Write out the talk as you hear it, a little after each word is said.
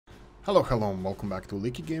Hello, and welcome back to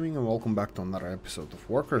Oolykee Gaming, and welcome back to another episode of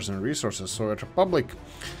Workers and Resources Soviet Republic.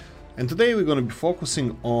 And today we're going to be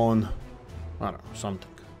focusing on, I don't know, something.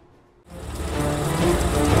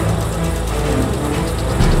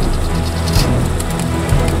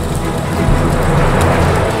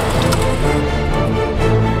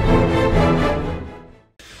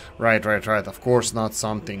 Right. Of course not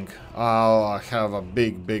something. I'll have a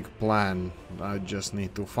big plan. I just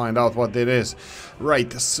need to find out what it is.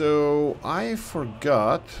 Right, so I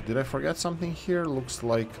forgot. Did I forget something here? Looks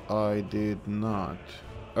like I did not.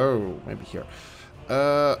 Oh, maybe here.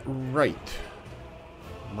 Right.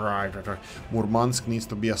 Murmansk needs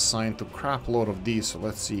to be assigned to crap load of these. So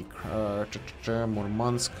let's see.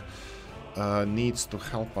 Murmansk needs to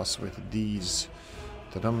help us with these.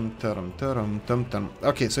 Okay,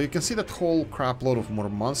 so you can see that whole crap load of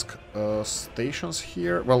Murmansk stations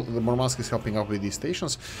here. Well, the Murmansk is helping out with these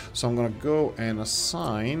stations, so I'm gonna go and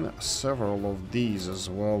assign several of these as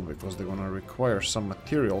well, because they're gonna require some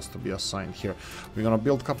materials to be assigned here. We're gonna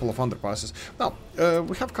build a couple of underpasses. Now,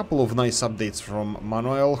 we have a couple of nice updates from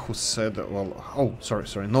Manuel, who said, well, oh, sorry,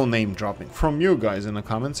 no name dropping, from you guys in the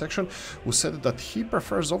comment section, who said that he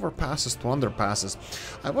prefers overpasses to underpasses.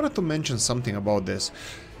 I wanted to mention something about this.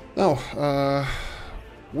 Now,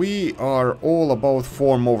 we are all about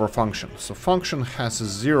form over function. So function has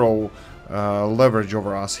zero leverage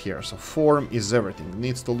over us here. So form is everything. It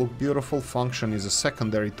needs to look beautiful. Function is a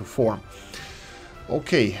secondary to form.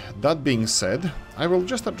 Okay, that being said, I will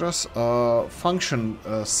just address function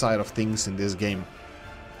side of things in this game.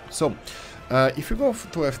 So, if you go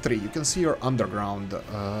to F3, you can see your underground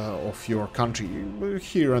of your country.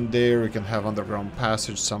 Here and there you can have underground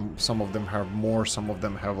passage. Some of them have more, some of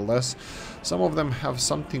them have less. Some of them have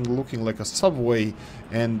something looking like a subway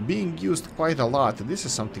and being used quite a lot. This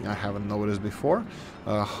is something I haven't noticed before.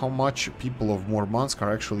 How much people of Murmansk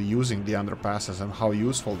are actually using the underpasses and how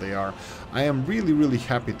useful they are. I am really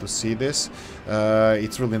happy to see this.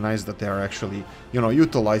 It's really nice that they are actually,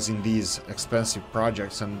 utilizing these expensive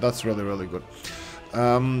projects, and that's really good.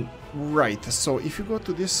 Right, so if you go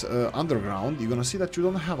to this underground, you're gonna see that you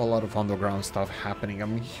don't have a lot of underground stuff happening. I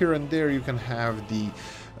mean, here and there you can have the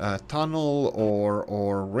tunnel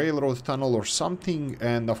or railroad tunnel or something,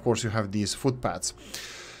 and of course you have these footpaths.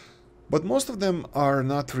 But most of them are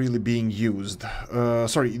not really being used.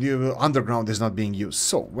 The underground is not being used.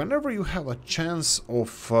 So, whenever you have a chance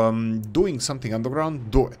of doing something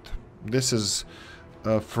underground, do it. This is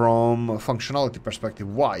from a functionality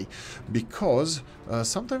perspective. Why? Because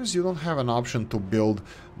sometimes you don't have an option to build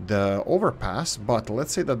the overpass, but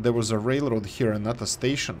let's say that there was a railroad here and not a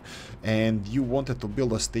station, and you wanted to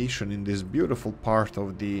build a station in this beautiful part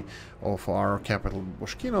of our capital,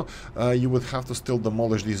 Boshkino, you would have to still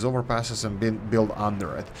demolish these overpasses and build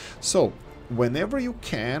under it. So whenever you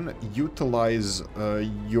can, utilize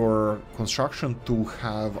your construction to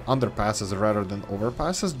have underpasses rather than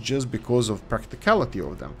overpasses, just because of practicality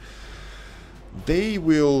of them. They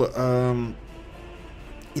will...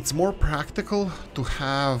 it's more practical to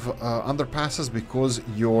have underpasses because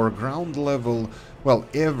your ground level, well,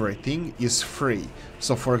 everything is free.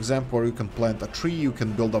 So for example, you can plant a tree, you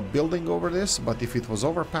can build a building over this, but if it was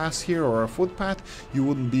overpass here or a footpath, you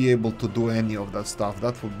wouldn't be able to do any of that stuff.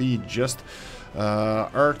 That would be just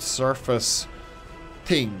earth surface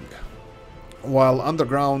thing. While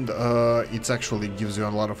underground, it actually gives you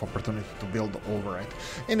a lot of opportunity to build over it.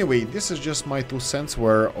 Anyway, this is just my 2 cents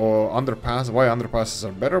why underpasses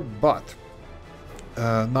are better, but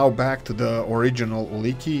now back to the original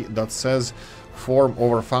Oolykee that says form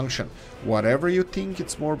over function. Whatever you think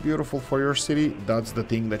it's more beautiful for your city, that's the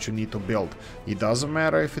thing that you need to build. It doesn't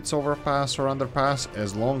matter if it's overpass or underpass,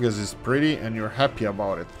 as long as it's pretty and you're happy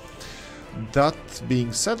about it. That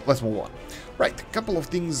being said, let's move on. Right, a couple of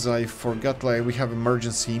things I forgot, like we have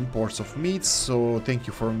emergency imports of meats, so thank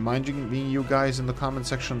you for reminding me, you guys, in the comment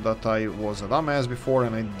section, that I was a dumbass before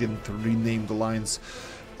and I didn't rename the lines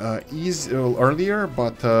earlier,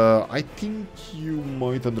 but I think you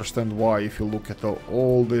might understand why if you look at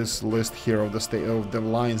all this list here of the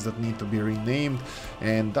lines that need to be renamed.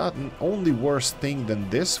 And that only worse thing than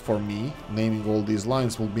this for me, naming all these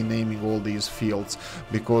lines, will be naming all these fields,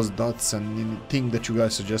 because that's a thing that you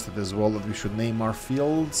guys suggested as well, that we should name our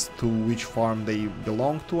fields to which farm they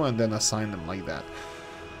belong to and then assign them like that.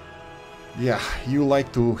 Yeah, you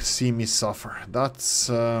like to see me suffer. That's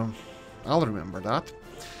I'll remember that.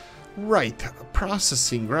 Right,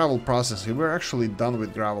 processing, gravel processing. We're actually done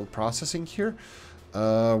with gravel processing here.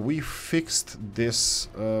 We fixed this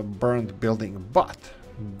burned building, but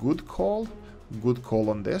good call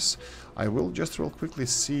on this. I will just real quickly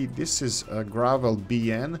see, this is a gravel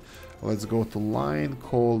BN. Let's go to line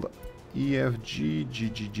called EFG,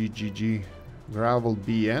 GGGGG, gravel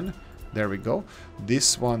BN. There we go.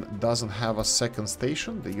 This one doesn't have a second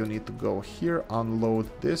station. You need to go here, unload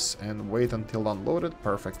this, and wait until unloaded.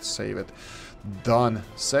 Perfect, save it. Done.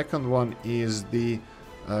 Second one is the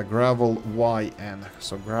gravel YN.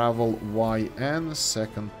 So gravel YN,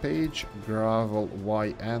 second page, gravel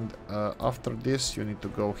YN. After this, you need to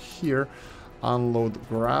go here, unload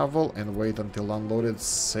gravel, and wait until unloaded,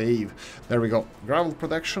 save. There we go. Gravel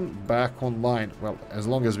production back online. Well, as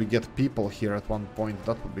long as we get people here at one point,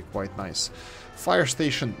 that would be quite nice. Fire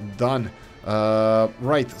station done.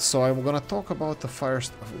 Right, so I'm gonna talk about the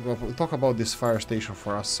talk about this fire station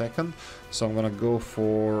for a second. So I'm gonna go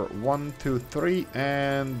for 1, 2, 3,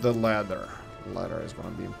 and the ladder. Ladder is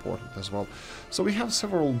gonna be important as well. So we have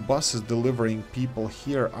several buses delivering people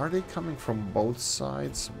here. Are they coming from both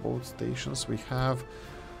sides, both stations? We have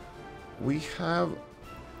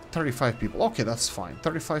 35 people. Okay, that's fine.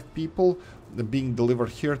 35 people being delivered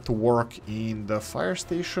here to work in the fire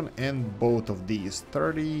station and both of these.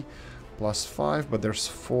 30 plus 5, but there's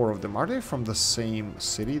 4 of them. Are they from the same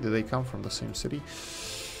city? Do they come from the same city?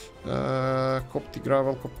 Copy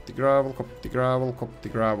gravel, copy gravel, copy gravel, copy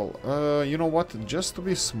gravel. You know what? Just to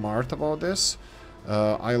be smart about this,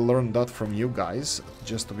 I learned that from you guys.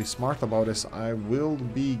 Just to be smart about this, I will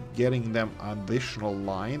be getting them additional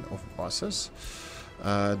line of buses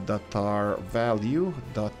that are value,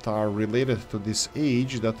 that are related to this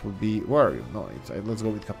age. That would be where? No, let's go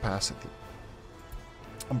with capacity.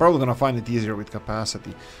 I'm probably gonna find it easier with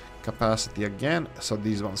capacity. Capacity again. So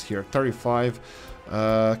these ones here, 35.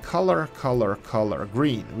 Color, color, color.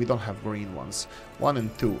 Green. We don't have green ones. 1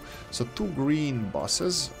 and 2. So 2 green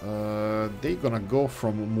buses. They're gonna go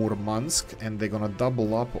from Murmansk and they're gonna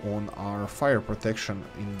double up on our fire protection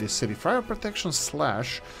in this city. Fire protection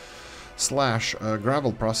slash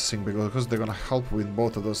gravel processing, because they're gonna help with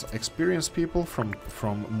both of those. Experienced people from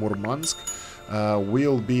Murmansk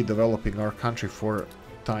will be developing our country for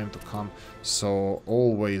time to come. So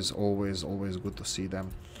always good to see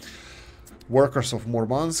them. Workers of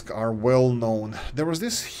Murmansk are well known. There was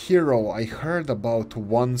this hero I heard about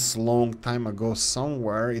once long time ago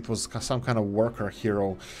somewhere. It was some kind of worker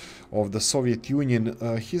hero of the Soviet Union.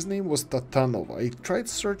 His name was Tatanov. I tried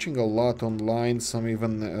searching a lot online, some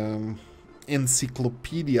even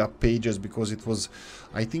encyclopedia pages, because it was,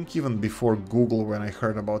 I think, even before Google when I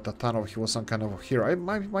heard about Tatanov. He was some kind of hero. I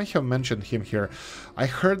might have mentioned him here. I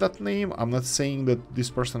heard that name. I'm not saying that this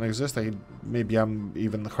person exists. Maybe I'm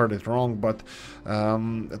even heard it wrong, but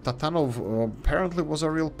Tatanov apparently was a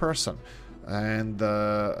real person, and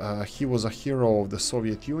he was a hero of the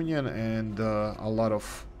Soviet Union, and a lot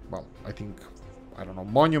of, well, I don't know,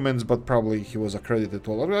 monuments, but probably he was accredited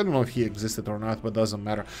to a lot. I don't know if he existed or not, but doesn't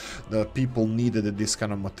matter. The people needed this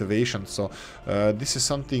kind of motivation. So this is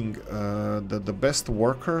something that the best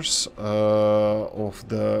workers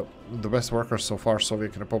the best workers so far,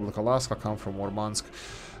 Soviet Republic Alaska, come from Murmansk.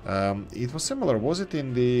 It was similar, was it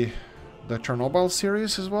in the Chernobyl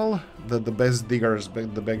series as well? The best diggers,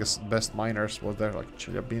 the best miners was there, like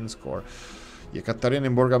Chelyabinsk or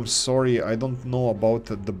Yekaterinburg. I'm sorry, I don't know about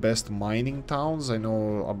the best mining towns. I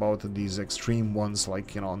know about these extreme ones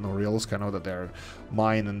like, you know, Norilsk. I know that they're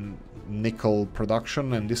mine and nickel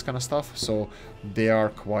production and this kind of stuff. So they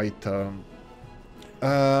are quite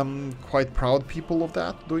proud people of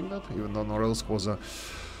that, doing that, even though Norilsk was a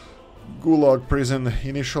gulag prison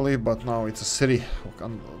initially, but now it's a city,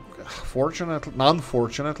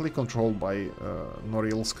 unfortunately controlled by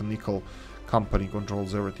Norilsk Nickel company.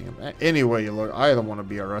 Controls everything. Anyway, look, I don't want to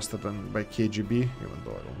be arrested by KGB, even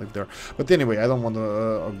though I don't live there. But anyway, I don't want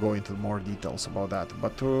to go into more details about that.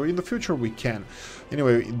 But in the future we can.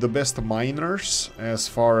 Anyway, the best miners, as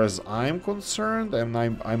far as I'm concerned, and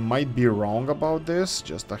I might be wrong about this,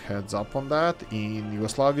 just a heads up on that, in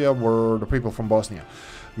Yugoslavia were the people from Bosnia.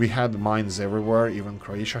 We had mines everywhere. Even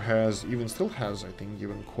Croatia has, even still has, I think,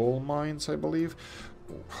 even coal mines, I believe.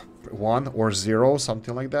 1 or 0,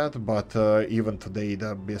 something like that. But even today,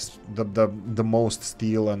 the most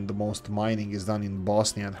steel and the most mining is done in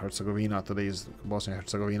Bosnia and Herzegovina. Today is Bosnia and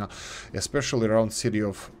Herzegovina, especially around city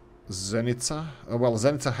of Zenica. Well,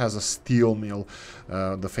 Zenica has a steel mill,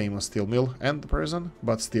 the famous steel mill, and the prison,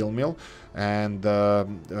 but steel mill, and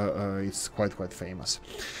it's quite famous.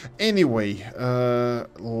 Anyway,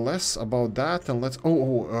 less about that, and let's.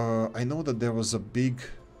 I know that there was a big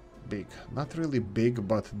big. Not really big,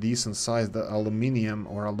 but decent sized aluminium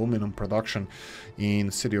or aluminum production in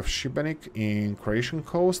city of Šibenik in Croatian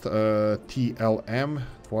coast. TLM,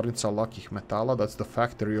 Tvornica Lakih Metala, that's the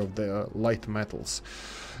factory of the light metals.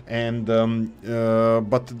 And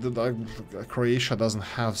but Croatia doesn't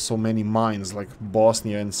have so many mines like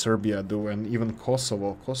Bosnia and Serbia do, and even Kosovo.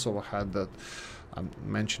 Kosovo had that. I'm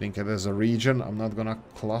mentioning it as a region. I'm not gonna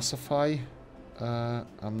classify.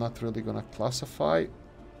 I'm not really gonna classify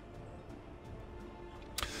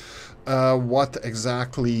what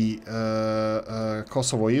exactly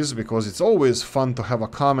Kosovo is, because it's always fun to have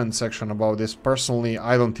a comment section about this. Personally,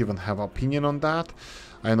 I don't even have opinion on that.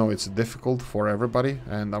 I know it's difficult for everybody,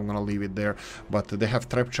 and I'm gonna leave it there. But they have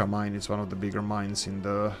Trepča mine. It's one of the bigger mines in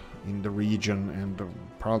the region, and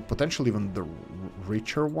potentially even the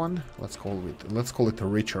richer one. Let's call it a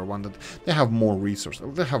richer one. That they have more resources.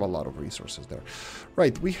 They have a lot of resources there.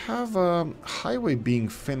 Right. We have a highway being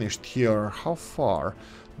finished here. How far?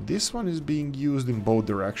 This one is being used in both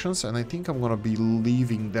directions, and I think I'm gonna be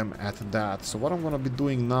leaving them at that. So what I'm gonna be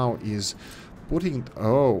doing now is putting.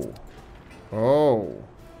 Oh.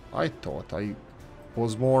 I thought I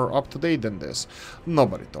was more up to date than this.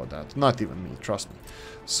 Nobody thought that, not even me, trust me.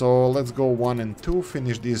 So let's go 1 and 2,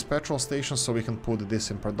 finish these petrol stations so we can put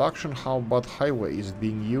this in production. How about highway? Is it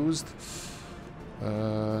being used?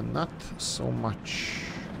 Not so much.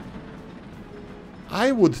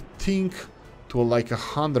 I would think to like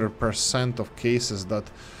 100% of cases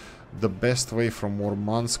that the best way from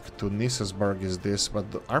Murmansk to Nisesburg is this, but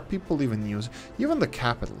are people even the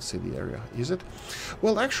capital city area, is it?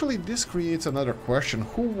 Well, actually, this creates another question.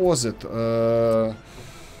 Who was it?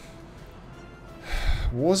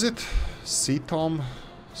 Was it CTOM,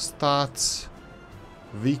 Stats,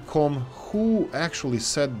 VCOM? Who actually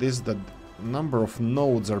said this, that number of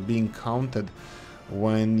nodes are being counted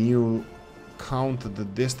when you count the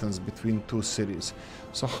distance between two cities?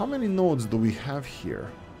 So how many nodes do we have here?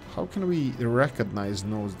 How can we recognize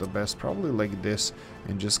nodes the best? Probably like this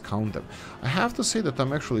and just count them. I have to say that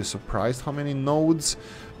I'm actually surprised how many nodes,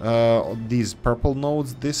 these purple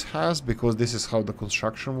nodes, this has, because this is how the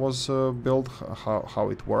construction was built, how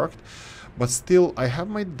it worked. But still, I have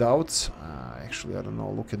my doubts. Actually, I don't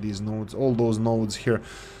know. Look at these nodes, all those nodes here.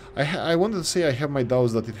 I wanted to say I have my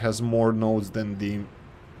doubts that it has more nodes than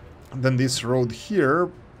this road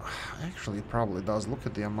here. Actually, it probably does. Look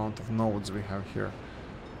at the amount of nodes we have here.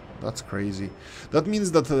 That's crazy. That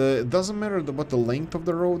means that it doesn't matter what the length of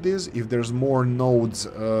the road is. If there's more nodes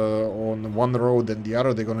on one road than the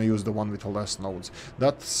other, they're gonna use the one with less nodes.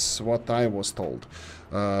 That's what I was told.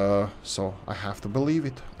 So I have to believe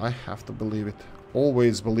it. I have to believe it.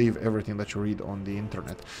 Always believe everything that you read on the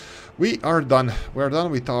internet. We are done. We're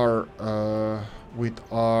done with our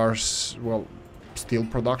well, steel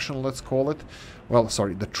production, let's call it. Well,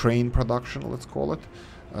 sorry, the train production, let's call it.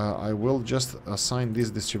 I will just assign this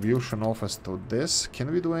distribution office to this. Can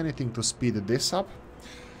we do anything to speed this up?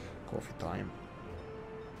 Coffee time.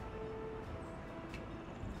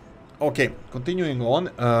 Okay, continuing on.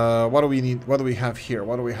 What do we need? What do we have here?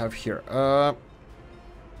 What do we have here?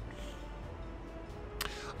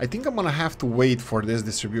 I think I'm gonna have to wait for this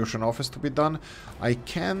distribution office to be done.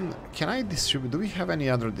 Can I distribute? Do we have any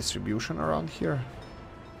other distribution around here?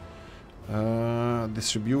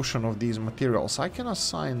 Distribution of these materials. I can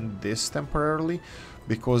assign this temporarily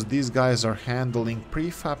because these guys are handling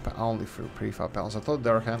prefab, only for prefab panels. I thought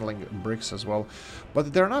they were handling bricks as well,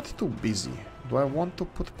 but they're not too busy. Do I want to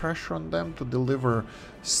put pressure on them to deliver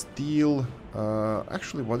steel?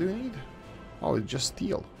 Actually, what do you need? Oh, it's just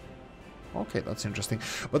steel. Okay, that's interesting.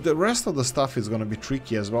 But the rest of the stuff is going to be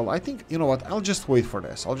tricky as well. I think, you know what, I'll just wait for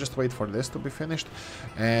this. I'll just wait for this to be finished,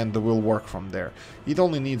 and we'll work from there. It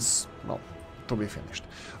only needs, well, to be finished.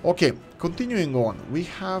 Okay, continuing on. We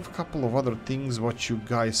have a couple of other things what you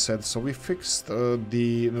guys said. So we fixed I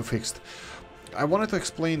wanted to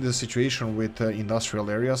explain the situation with industrial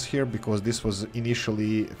areas here, because this was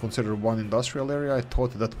initially considered one industrial area. I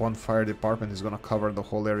thought that one fire department is going to cover the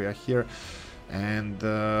whole area here. And,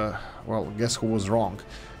 well, guess who was wrong?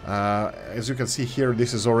 As you can see here,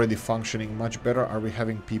 this is already functioning much better. Are we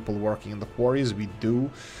having people working in the quarries? We do.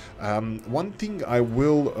 One thing I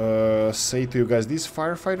will say to you guys, these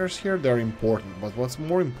firefighters here, they're important. But what's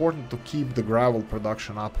more important, to keep the gravel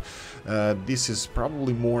production up. This is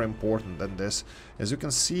probably more important than this. As you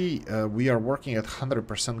can see, we are working at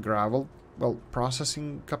 100% gravel, well,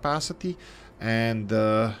 processing capacity. And,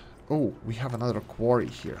 oh, we have another quarry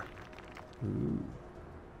here. Ooh,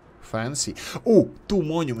 fancy. Oh, 2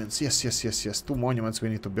 monuments. Yes. 2 monuments we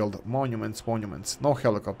need to build. Monuments. No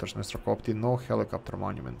helicopters, Mr. Kopti. No helicopter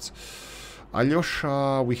monuments.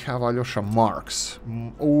 Alyosha, we have Alyosha Marks.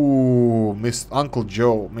 Ooh, Miss Uncle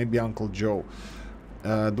Joe, maybe Uncle Joe.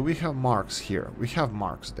 Do we have Marks here? We have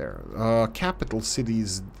Marks there. Capital city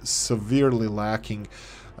is severely lacking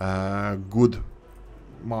good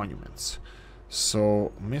monuments.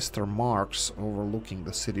 So Mr. Marks overlooking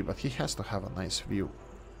the city, but he has to have a nice view.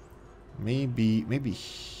 Maybe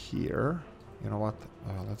here. You know what?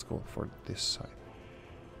 Let's go for this side.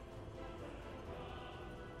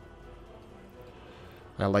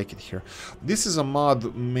 I like it here. This is a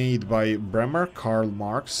mod made by Bremer, Karl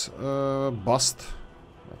Marx bust.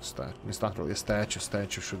 What's that? It's not really a statue.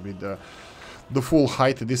 Statue should be the full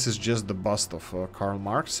height. This is just the bust of Karl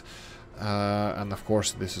Marx. And of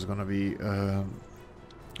course, this is gonna be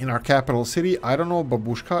in our capital city. I don't know,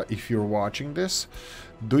 Babushka, if you're watching this,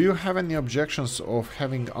 do you have any objections of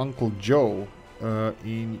having Uncle Joe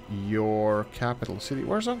in your capital city?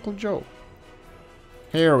 Where's Uncle Joe?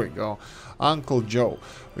 Here we go, Uncle Joe.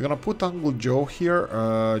 We're gonna put Uncle Joe here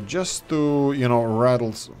just to, you know,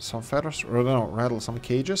 rattle some feathers, or no, rattle some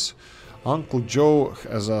cages. Uncle Joe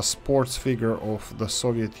as a sports figure of the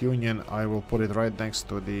Soviet Union. I will put it right next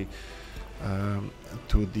to the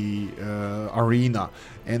arena.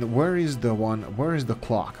 And where is the one? Where is the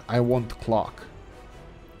clock? I want clock.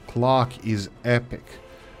 Clock is epic.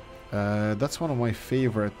 That's one of my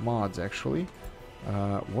favorite mods, actually.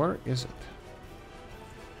 Where is it?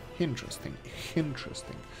 Interesting,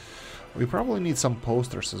 interesting. We probably need some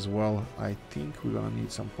posters as well. I think we're gonna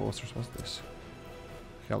need some posters. What's this?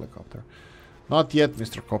 Helicopter. Not yet,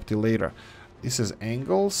 Mr. Copti, later. This is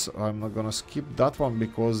angles. I'm not gonna skip that one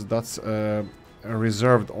because that's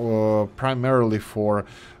reserved primarily for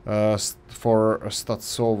Statsovo.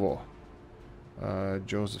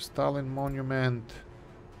 Joseph Stalin monument.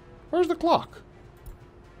 Where's the clock?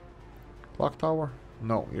 Clock tower?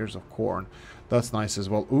 No, ears of corn. That's nice as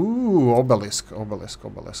well. Ooh, obelisk, obelisk,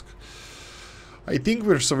 obelisk. I think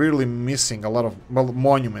we're severely missing a lot of, well,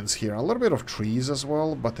 monuments here. A little bit of trees as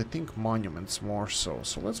well, but I think monuments more so.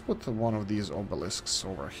 So let's put one of these obelisks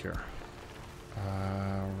over here.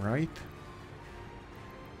 Right.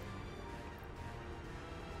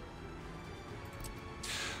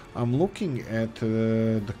 I'm looking at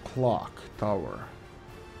the clock tower.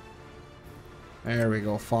 There we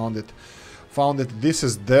go, found it. Found it. This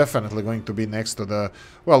is definitely going to be next to the...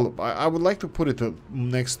 Well, I would like to put it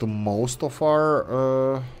next to most of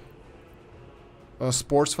our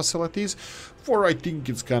sports facilities. For, I think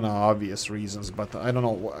it's kind of obvious reasons, but I don't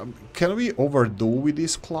know. Can we overdo with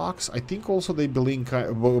these clocks? I think also they belong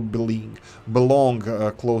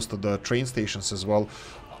close to the train stations as well.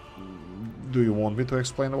 Do you want me to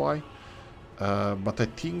explain why? But I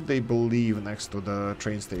think they believe next to the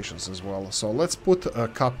train stations as well. So let's put a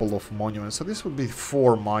couple of monuments. So this would be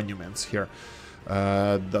 4 monuments here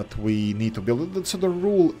that we need to build. So the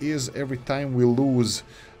rule is every time we lose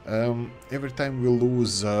a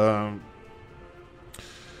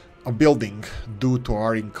building due to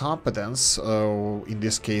our incompetence, in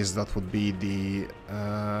this case that would be the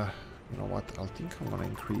you know what, I think I'm gonna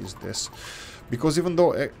increase this, because even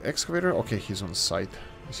though excavator, okay, he's on site.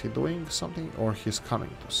 Is he doing something or he's coming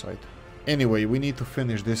to site? Anyway, we need to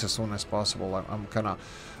finish this as soon as possible. I'm kind of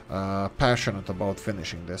passionate about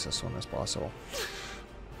finishing this as soon as possible.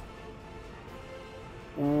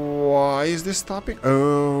 Why is this stopping?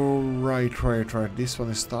 Oh, right. This one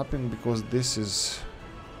is stopping because this is...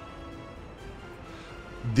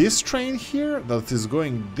 This train here that is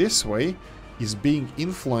going this way is being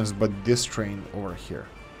influenced by this train over here.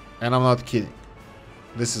 And I'm not kidding.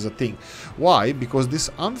 This is a thing. Why? Because this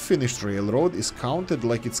unfinished railroad is counted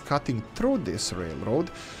like it's cutting through this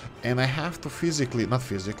railroad, and I have to physically, not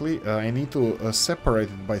physically, I need to separate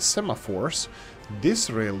it by semaphores, this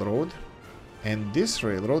railroad and this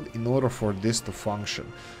railroad, in order for this to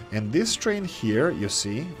function. And this train here, you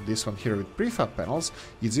see, this one here with prefab panels,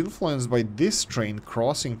 is influenced by this train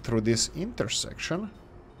crossing through this intersection.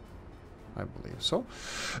 I believe so.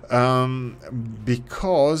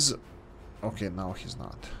 Because... Okay, now he's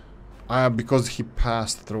not. Because he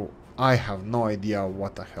passed through. I have no idea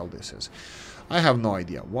what the hell this is. I have no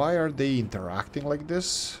idea. Why are they interacting like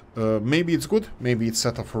this? Maybe it's good. Maybe it's a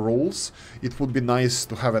set of rules. It would be nice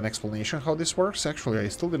to have an explanation how this works. Actually, I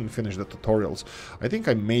still didn't finish the tutorials. I think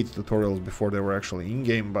I made tutorials before they were actually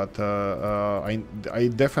in-game, but I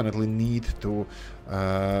definitely need to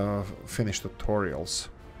finish tutorials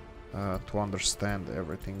to understand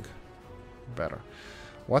everything better.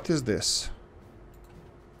 What is this?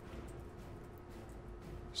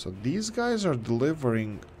 So these guys are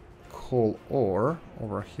delivering coal ore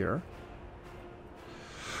over here.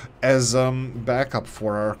 as backup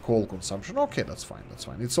for our coal consumption. Okay, that's fine, that's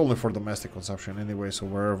fine. It's only for domestic consumption anyway, so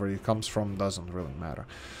wherever it comes from doesn't really matter.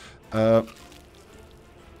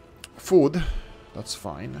 Food, that's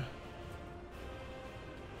fine.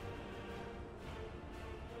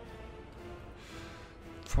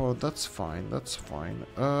 Oh, that's fine, that's fine.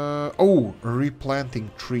 Oh,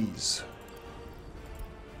 replanting trees.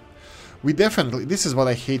 We definitely, this is what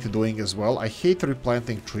I hate doing as well. I hate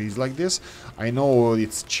replanting trees like this. I know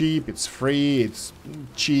it's cheap, it's free, it's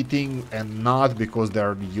cheating, and not because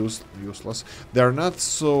they're useless. They're not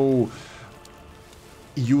so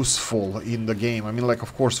useful in the game. I mean, like,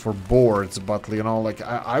 of course, for boards, but, you know, like,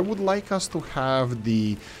 I would like us to have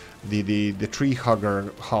the tree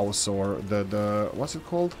hugger house, or the what's it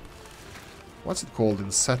called? What's it called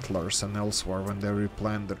in Settlers and elsewhere when they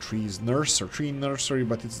replant the trees? Tree nursery,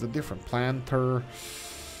 but it's the different planter.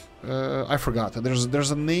 I forgot.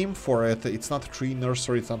 There's a name for it. It's not a tree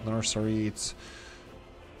nursery. It's not nursery. It's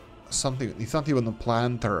something. It's not even a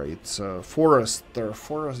planter. It's a forester.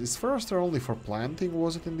 Is forester only for planting?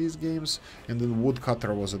 Was it in these games? And then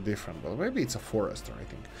woodcutter was a different. Well, maybe it's a forester. I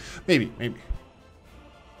think. Maybe.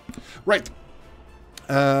 Right.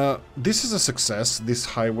 This is a success, this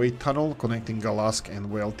highway tunnel connecting Galask and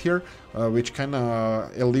Weltier, which kind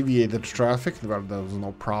of alleviated traffic. Well, there was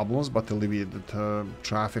no problems, but alleviated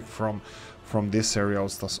traffic from this area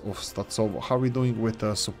of Statsovo. How are we doing with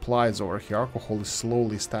supplies over here? Alcohol is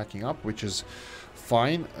slowly stacking up, which is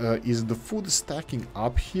fine. Is the food stacking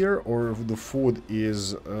up here, or the food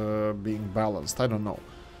is being balanced? I don't know.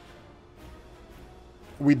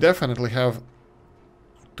 We definitely have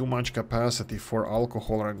too much capacity for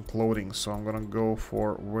alcohol and clothing, so I'm gonna go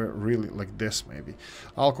for really like this. Maybe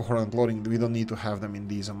alcohol and clothing, we don't need to have them in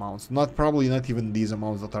these amounts, probably not even these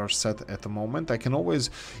amounts that are set at the moment. I can always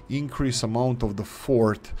increase amount of the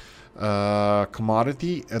fourth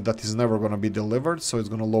commodity that is never going to be delivered, so it's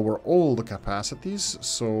going to lower all the capacities,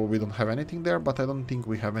 so we don't have anything there, but I don't think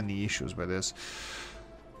we have any issues with this.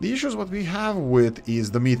 The issues what we have with is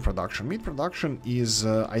the meat production. Meat production is,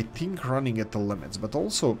 I think, running at the limits, but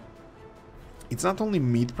also it's not only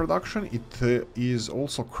meat production, it is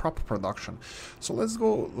also crop production. So let's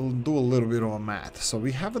go do a little bit of a math. So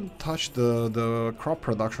we haven't touched the crop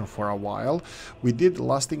production for a while.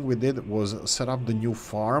 Last thing we did was set up the new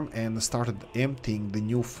farm and started emptying the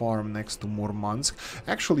new farm next to Murmansk.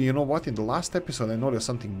 Actually, you know what? In the last episode I noticed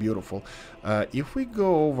something beautiful. If we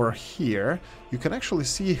go over here, you can actually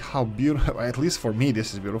see how beautiful, at least for me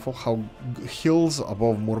this is beautiful, how hills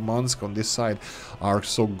above Murmansk on this side are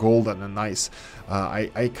so golden and nice.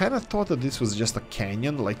 I kind of thought that this was just a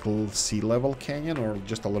canyon, like a little sea level canyon, or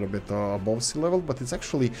just a little bit above sea level, but it's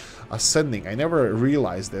actually ascending. I never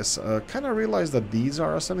realized this. Kind of realized that these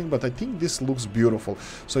are ascending, but I think this looks beautiful.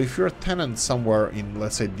 So if you're a tenant somewhere in,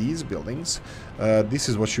 let's say, these buildings, this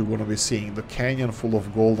is what you're going to be seeing. The canyon full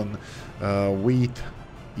of golden wheat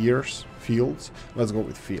ears. Fields. Let's go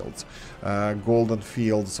with fields. Golden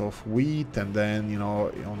fields of wheat, and then, you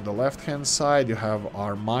know, on the left hand side you have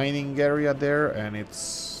our mining area there, and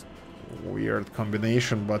it's weird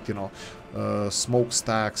combination, but you know,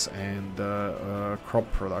 smokestacks and crop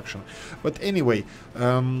production. But anyway,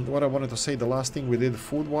 what I wanted to say, the last thing we did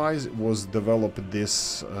food wise was develop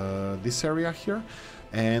this this area here.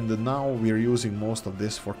 And now we're using most of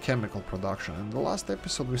this for chemical production. In the last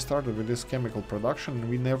episode we started with this chemical production, and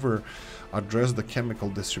we never addressed the chemical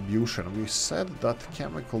distribution. We said that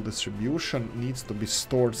chemical distribution needs to be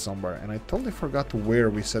stored somewhere, and I totally forgot where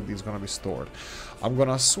we said it's gonna be stored. I'm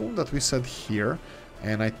gonna assume that we said here,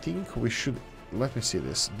 and I think we should, let me see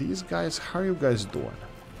this. These guys, how are you guys doing?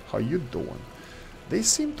 How you doing? They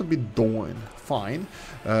seem to be doing fine.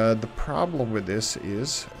 The problem with this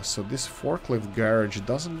is, so this forklift garage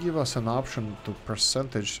doesn't give us an option to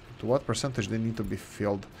what percentage they need to be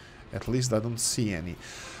filled. At least I don't see any.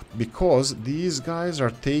 Because these guys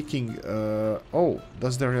are taking, oh,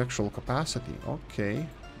 that's their actual capacity. Okay,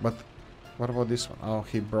 but what about this one? Oh,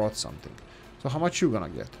 he brought something. So how much you gonna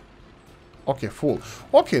get? Okay, full.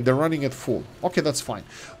 Okay, they're running it full. Okay, that's fine.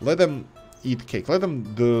 Let them eat cake. Let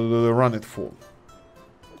them run it full.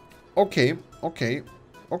 Okay.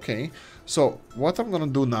 So what I'm gonna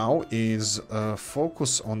do now is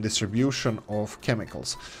focus on distribution of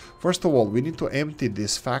chemicals. First of all, we need to empty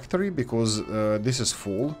this factory because this is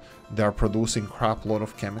full. They are producing crap load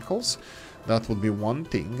of chemicals. That would be one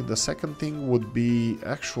thing. The second thing would be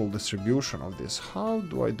actual distribution of this. How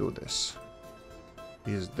do I do this?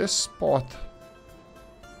 Is this spot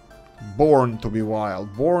born to be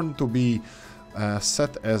wild, born to be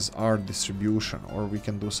set as our distribution, or we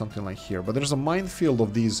can do something like here. But there's a minefield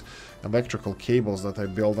of these electrical cables that I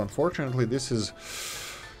built. Unfortunately, this is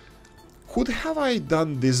Could have I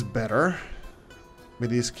done this better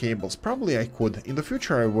with these cables? Probably I could. In the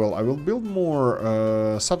future I will. I will build more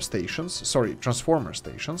substations, sorry, transformer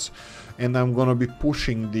stations, and I'm gonna be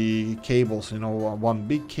pushing the cables, you know, one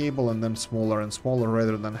big cable and then smaller and smaller,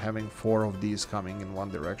 rather than having 4 of these coming in one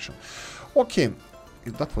direction. Okay,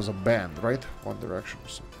 that was a band, right? One direction or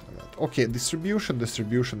something like that. Okay, distribution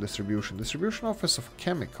office of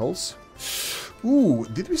chemicals. Ooh,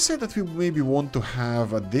 did we say that we maybe want to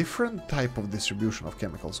have a different type of distribution of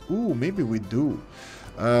chemicals? Ooh, maybe we do.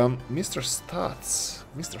 Mr. Stats.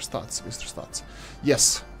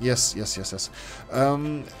 Yes.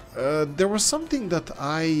 There was something that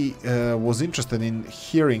I was interested in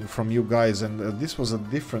hearing from you guys, and this was a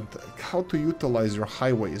different... how to utilize your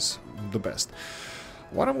highways the best.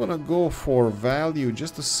 What I'm gonna go for value,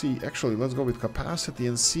 just to see... actually, let's go with capacity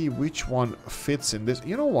and see which one fits in this.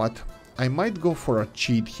 You know what? I might go for a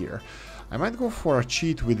cheat here. I might go for a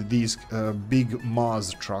cheat with these big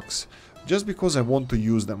Maz trucks, just because I want to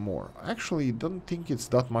use them more. Actually, don't think it's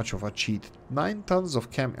that much of a cheat. 9 tons of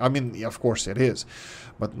I mean, of course it is,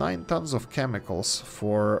 but 9 tons of chemicals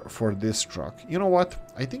for this truck. You know what?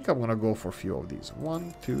 I think I'm gonna go for a few of these.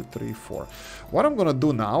 1, 2, 3, 4. What I'm gonna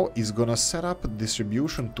do now is gonna set up a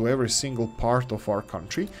distribution to every single part of our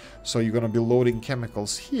country. So you're gonna be loading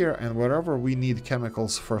chemicals here, and wherever we need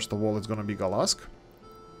chemicals, first of all, it's gonna be Galask.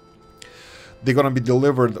 They're gonna be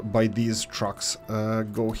delivered by these trucks.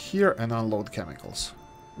 Go here and unload chemicals.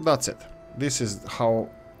 That's it. This is how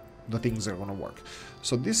the things are gonna work.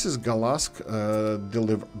 So this is Galask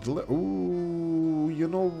ooh, you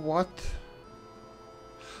know what?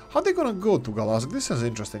 How are they gonna go to Galask? This is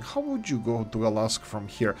interesting. How would you go to Galask from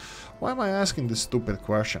here? Why am I asking this stupid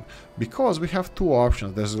question? Because we have 2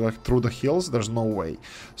 options. There's like through the hills, there's no way.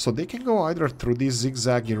 So they can go either through this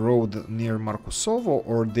zigzaggy road near Markusovo,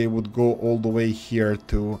 or they would go all the way here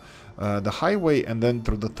to the highway and then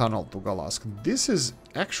through the tunnel to Galask. This is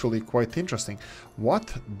actually quite interesting.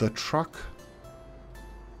 What the truck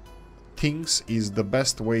thinks is the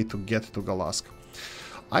best way to get to Galask.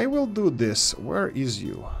 I will do this. Where is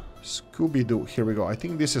you? Scooby-Doo. Here we go. I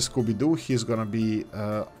think this is Scooby-Doo. He's gonna be...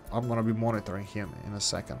 I'm gonna be monitoring him in a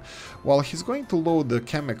second. While he's going to load the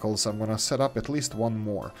chemicals, I'm gonna set up at least one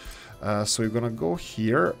more. So you're gonna go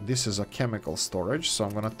here. This is a chemical storage. So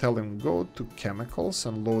I'm gonna tell him go to chemicals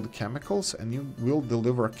and load chemicals, and you will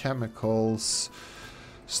deliver chemicals...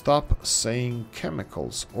 Stop saying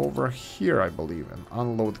chemicals over here, I believe, and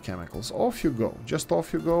unload chemicals. Off you go. Just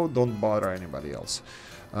off you go. Don't bother anybody else.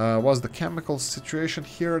 What's the chemical situation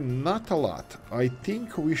here? Not a lot. I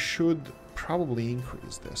think we should probably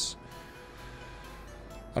increase this.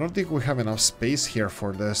 I don't think we have enough space here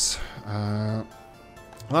for this.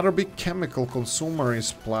 Another big chemical consumer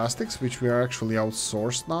is plastics, which we are actually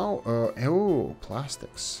outsourced now. Oh,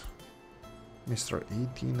 plastics. Mr.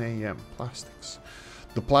 18 AM, plastics.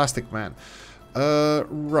 The plastic man.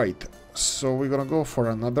 Right. So we're gonna go for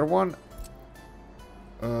another one.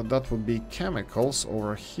 That would be chemicals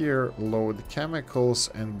over here. Load chemicals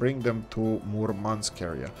and bring them to Murmansk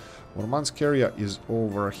area. Murmansk area is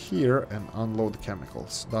over here, and unload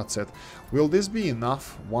chemicals. That's it. Will this be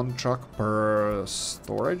enough? 1 truck per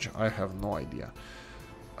storage? I have no idea.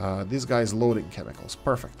 This guy is loading chemicals.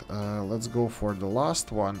 Perfect. Let's go for the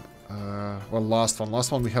last one. Well, last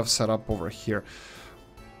one we have set up over here.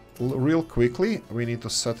 Real quickly, we need to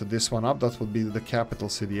set this one up. That would be the capital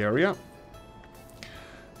city area.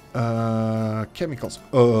 Chemicals.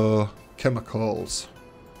 Chemicals.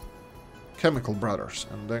 Chemical Brothers.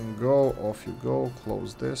 And then go, off you go,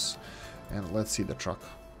 close this, and let's see the truck.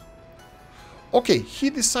 Okay, he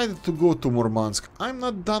decided to go to Murmansk. I'm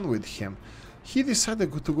not done with him. He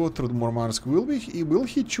decided to go through Murmansk. Will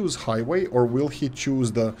he choose highway, or will he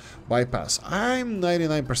choose the bypass? I'm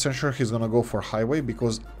 99% sure he's gonna go for highway,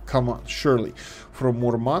 because, come on, surely, from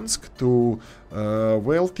Murmansk to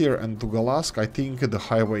Valtyr and to Galask, I think the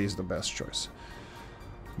highway is the best choice.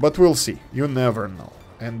 But we'll see. You never know.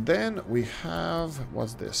 And then we have...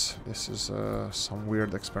 what's this? This is some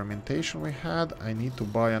weird experimentation we had. I need to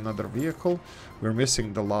buy another vehicle. We're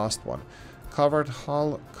missing the last one. Covered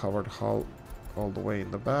hull, all the way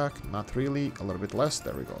in the back. Not really, a little bit less.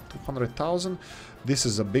 There we go, 200,000. This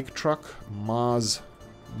is a big truck. Maz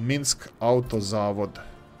Minsk Autozavod.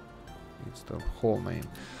 It's the whole name.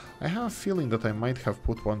 I have a feeling that I might have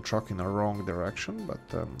put one truck in the wrong direction, but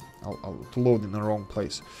I'll load in the wrong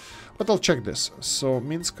place. But I'll check this. So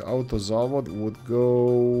Minsk Autozavod would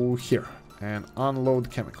go here and unload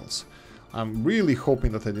chemicals. I'm really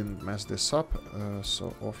hoping that I didn't mess this up.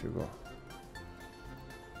 So off you go.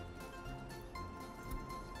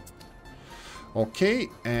 Okay,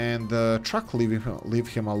 and truck, leave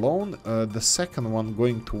him alone. The second one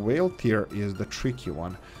going to whale tier is the tricky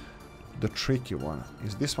one. The tricky one.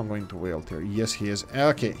 Is this one going to whale tier? Yes, he is.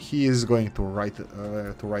 Okay, he is going to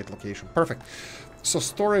right location. Perfect. So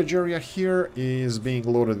storage area here is being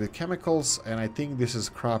loaded with chemicals, and I think this is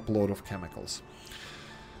crap load of chemicals.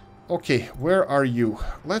 Okay, where are you?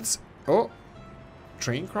 Let's... Oh,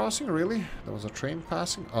 train crossing, really? There was a train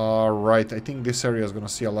passing? Alright, I think this area is gonna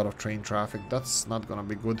see a lot of train traffic. That's not gonna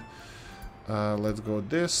be good. Let's go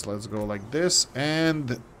this, let's go like this,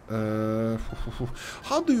 and...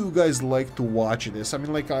 how do you guys like to watch this? I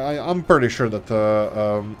mean, like, I'm pretty sure that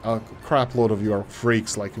a crap load of you are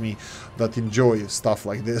freaks like me that enjoy stuff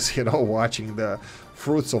like this, you know, watching the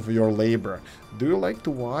fruits of your labor. Do you like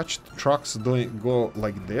to watch trucks go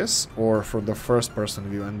like this, or from the first person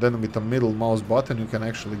view, and then with the middle mouse button you can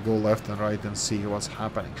actually go left and right and see what's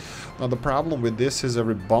happening? Now the problem with this is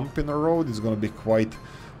every bump in the road is going to be quite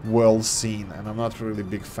well seen, and I'm not really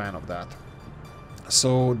a big fan of that.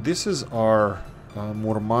 So this is our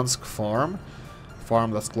Murmansk farm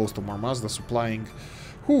that's close to Murmansk, that's supplying...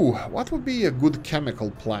 what would be a good chemical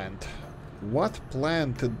plant? What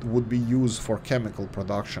plant would be used for chemical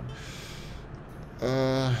production?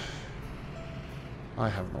 I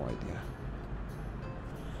have no idea.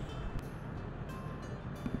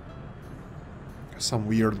 Some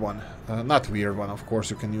weird one. Not weird one, of course,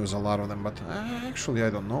 you can use a lot of them, but actually I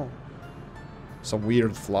don't know. Some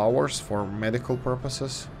weird flowers for medical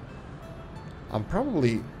purposes. I'm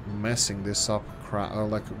probably messing this up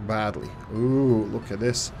like badly. Ooh, look at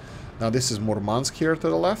this. Now this is Murmansk here to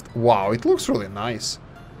the left. Wow, it looks really nice.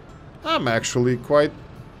 I'm actually quite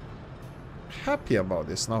happy about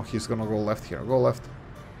this. Now he's gonna go left here. Go left.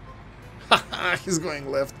 He's going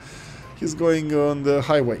left. He's going on the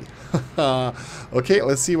highway. Okay,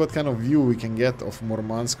 let's see what kind of view we can get of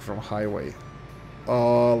Murmansk from highway.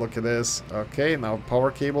 Oh, look at this. Okay, now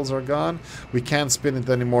power cables are gone. We can't spin it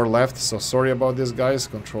anymore left, so sorry about this, guys.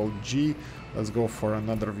 Control G. Let's go for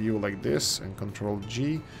another view like this, and Control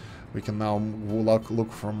G. We can now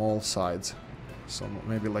look from all sides. So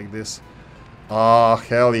maybe like this. Oh,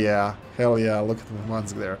 hell yeah. Hell yeah, look at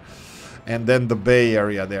Murmansk there. And then the Bay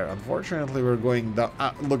Area there. Unfortunately, we're going down.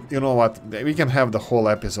 Look, you know what? We can have the whole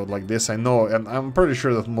episode like this. I know, and I'm pretty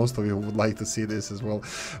sure that most of you would like to see this as well.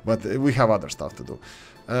 But we have other stuff to do.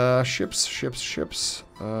 Ships.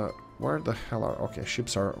 Where the hell are... Okay,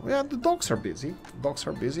 ships are... Yeah, the docks are busy. Docks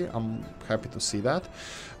are busy. I'm happy to see that.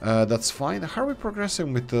 That's fine. How are we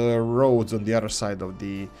progressing with the roads on the other side of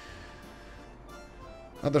the...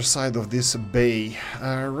 Other side of this bay?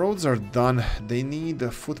 Roads are done. They need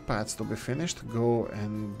the footpaths to be finished. Go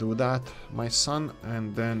and do that, my son,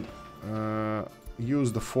 and then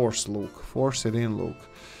use the force Luke. Force it in, Luke.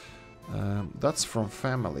 That's from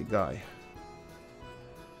Family Guy.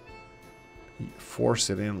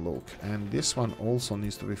 Force it in, Luke. And this one also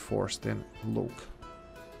needs to be forced in, Luke.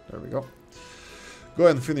 There we go. Go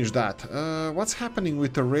ahead and finish that. What's happening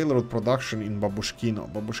with the railroad production in Babushkino?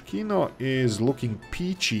 Babushkino is looking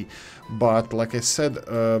peachy, but like I said,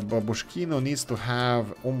 Babushkino needs to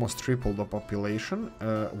have almost triple the population.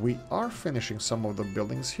 We are finishing some of the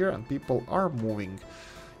buildings here, and people are moving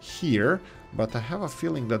here, but I have a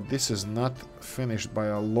feeling that this is not finished by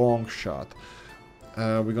a long shot.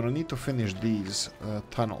 We're gonna need to finish these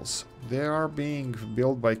tunnels. They are being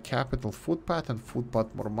built by Capital Footpath and Footpath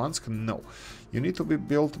Murmansk. No, you need to be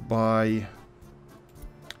built by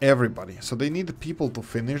everybody. So they need people to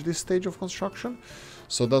finish this stage of construction.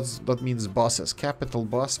 So that means buses. Capital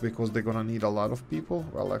Bus, because they're gonna need a lot of people.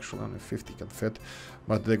 Well, actually only 50 can fit,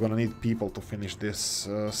 but they're gonna need people to finish this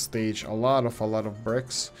stage. A lot of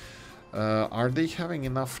bricks. Are they having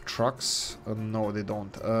enough trucks? No, they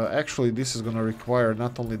don't. Actually, this is gonna require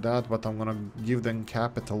not only that, but I'm gonna give them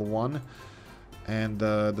Capital 1. And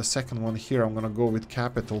the second one here, I'm gonna go with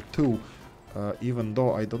Capital 2. Even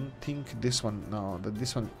though I don't think this one... No,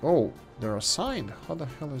 this one... Oh, they're assigned. How the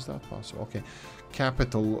hell is that possible? Okay.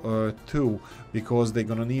 Capital 2, because they're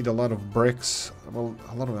gonna need a lot of bricks. Well,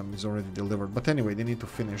 a lot of them is already delivered, but anyway, they need to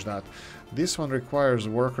finish that. This one requires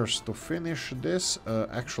workers to finish this.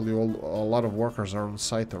 Actually, a lot of workers are on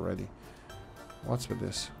site already. What's with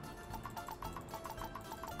this?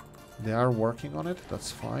 They are working on it.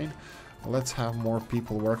 That's fine. Let's have more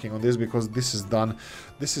people working on this, because this is done.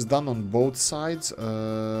 This is done on both sides.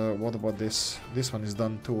 What about this? This one is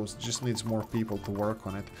done too. It just needs more people to work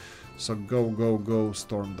on it. So go,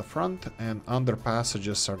 storm the front, and under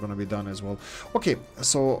passages are going to be done as well. Okay,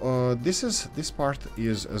 so this part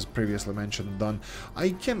is, as previously mentioned, done.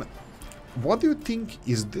 What do you think?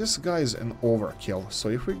 Is this, guys, an overkill? So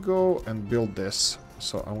if we go and build this,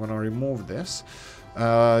 So I'm gonna remove this.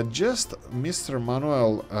 Just Mr.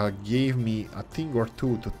 Manuel gave me a thing or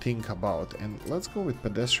two to think about, and let's go with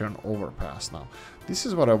pedestrian overpass now. This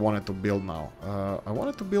is what I wanted to build now. I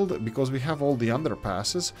wanted to build, because we have all the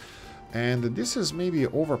underpasses, and this is maybe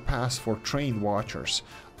an overpass for train watchers.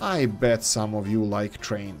 I bet some of you like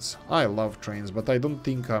trains. I love trains, but I don't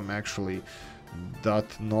think I'm actually that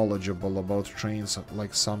knowledgeable about trains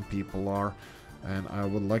like some people are, and I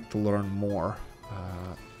would like to learn more.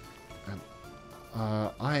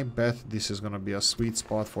 I bet this is gonna be a sweet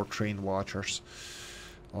spot for train watchers.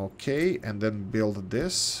 Okay, and then build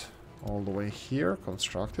this all the way here,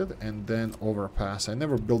 constructed, and then overpass. I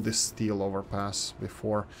never built this steel overpass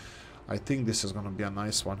before. I think this is gonna be a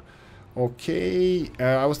nice one. Okay,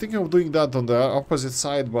 I was thinking of doing that on the opposite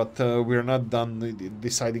side, but we're not done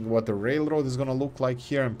deciding what the railroad is gonna look like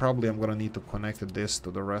here, and probably I'm gonna need to connect this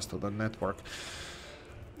to the rest of the network.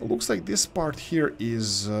 Looks like this part here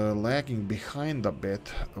is lagging behind a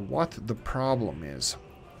bit. What the problem is?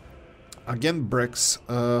 Again, bricks.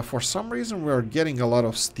 For some reason we are getting a lot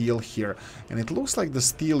of steel here, and it looks like the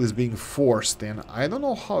steel is being forced in. I don't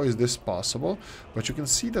know how is this possible, but you can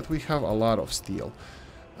see that we have a lot of steel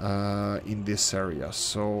in this area.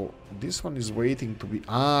 So this one is waiting to be...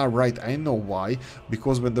 Ah, right, I know why.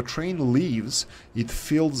 Because when the train leaves, it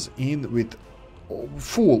fills in with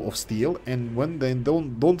full of steel, and when they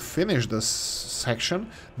don't finish this section,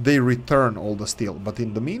 they return all the steel. But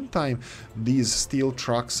in the meantime, these steel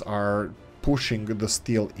trucks are pushing the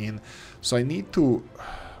steel in. So I need to...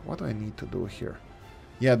 What do I need to do here?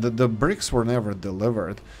 Yeah, the bricks were never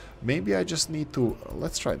delivered. Maybe I just need to...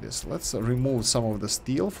 Let's try this. Let's remove some of the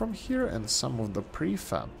steel from here and some of the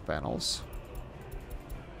prefab panels,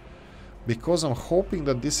 because I'm hoping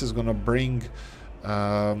that this is gonna bring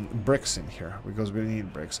bricks in here, because we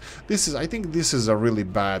need bricks. I think this is a really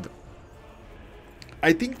bad...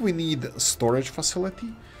 I think we need storage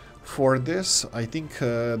facility for this. I think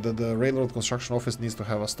the railroad construction office needs to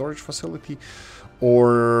have a storage facility,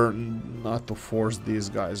 or not to force these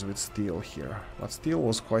guys with steel here. But steel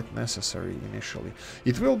was quite necessary initially.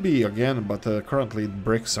 It will be again, but currently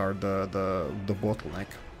bricks are the bottleneck.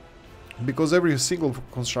 Because every single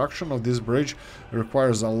construction of this bridge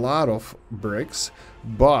requires a lot of bricks,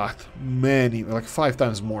 but many, like 5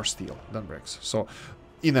 times more steel than bricks. So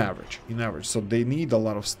in average, so they need a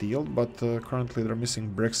lot of steel, but currently they're missing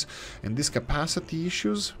bricks. And these capacity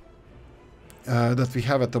issues that we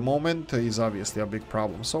have at the moment is obviously a big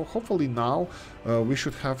problem. So hopefully now we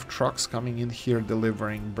should have trucks coming in here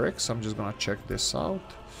delivering bricks. I'm just gonna check this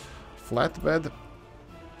out. Flatbed.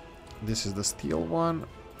 This is the steel one.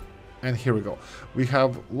 And here we go. We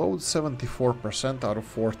have load 74% out of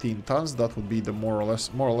 14 tons. That would be the more or less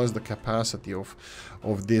the capacity of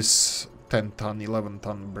this 10-ton,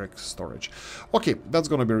 11-ton brick storage. Okay, that's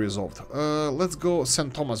gonna be resolved. Let's go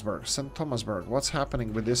St. Thomasburg. St. Thomasburg, what's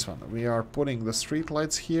happening with this one? We are putting the street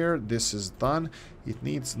lights here. This is done. It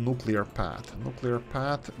needs nuclear path. Nuclear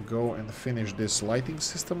path, go and finish this lighting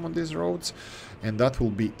system on these roads, and that will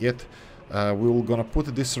be it. We're gonna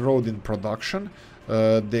put this road in production.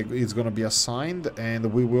 It's gonna be assigned,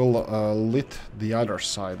 and we will lit the other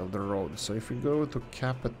side of the road. So if we go to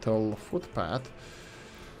capital footpath,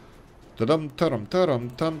 I'm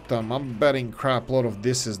betting crap a lot of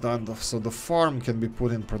this is done, so the farm can be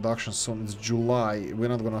put in production soon. It's July. We're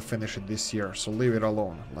not gonna finish it this year, so leave it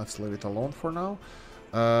alone. Let's leave it alone for now.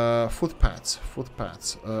 Footpaths.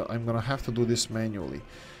 I'm gonna have to do this manually.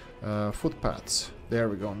 Footpaths. There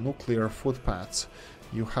we go. Nuclear footpaths.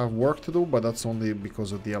 You have work to do, but that's only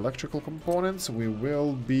because of the electrical components. We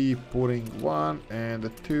will be putting 1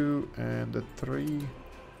 and 2 and 3.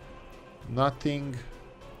 Nothing,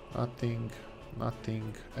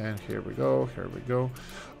 and here we go.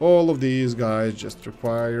 All of these guys just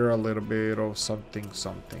require a little bit of something.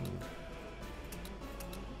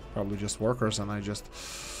 Probably just workers, and I just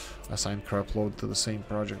assigned crap load to the same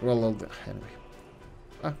project. Well, anyway,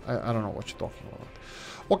 I don't know what you're talking about.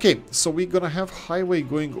 Okay, so we're gonna have highway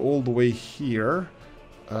going all the way here.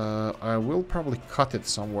 I will probably cut it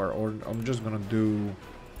somewhere, or I'm just gonna do...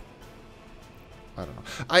 I don't know.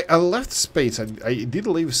 I left space. I did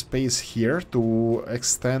leave space here to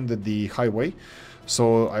extend the highway.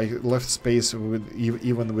 So I left space with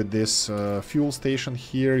even with this fuel station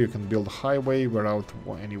here. You can build a highway without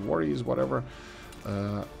any worries, whatever.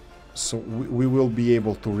 So we will be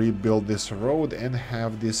able to rebuild this road and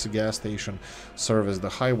have this gas station service the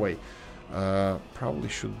highway. Probably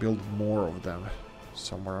should build more of them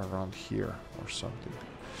somewhere around here or something.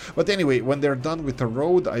 But anyway, when they're done with the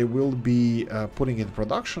road, I will be putting in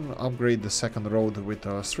production, upgrade the second road with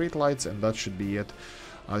street lights, and that should be it.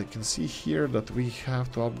 I can see here that we have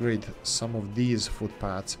to upgrade some of these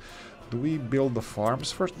footpaths. Do we build the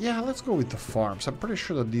farms first? Yeah, let's go with the farms. I'm pretty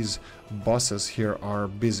sure that these buses here are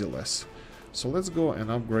busy-less. So let's go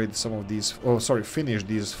and upgrade some of these... Oh, sorry, finish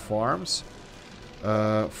these farms.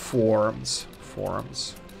 Forms.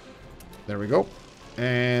 There we go.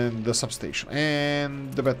 And the substation.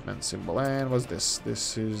 And the Batman symbol. And what's this?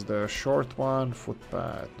 This is the short one.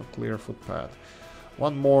 Footpath. Nuclear footpath.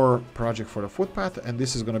 One more project for the footpath, and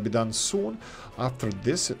this is going to be done soon. After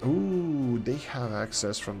this... Ooh, they have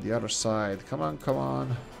access from the other side. Come on, come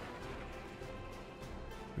on.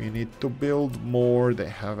 We need to build more. They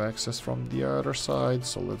have access from the other side,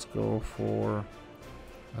 so let's go for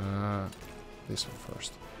this one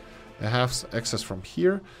first. They have access from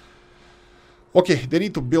here. Okay, they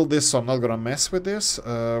need to build this, so I'm not gonna mess with this,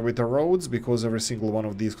 with the roads, because every single one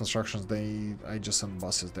of these constructions, I just send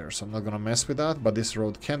buses there, so I'm not gonna mess with that. But this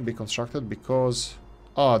road can be constructed because...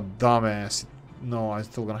 Oh, dumbass. No, I'm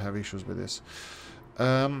still gonna have issues with this.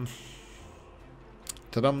 Ta-dum.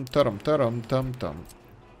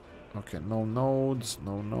 Okay, no nodes,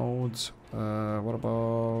 no nodes. What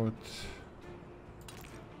about...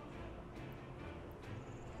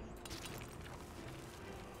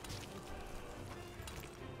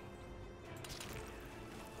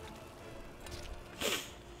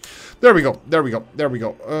 There we go, there we go, there we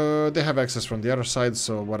go. They have access from the other side,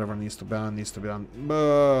 so whatever needs to be done, needs to be done.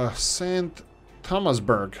 St.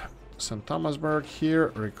 Thomasburg. St. Thomasburg here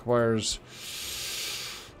requires...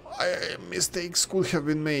 mistakes could have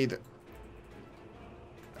been made.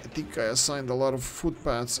 I think I assigned a lot of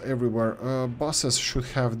footpaths everywhere. Buses should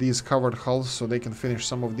have these covered hulls so they can finish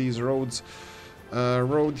some of these roads.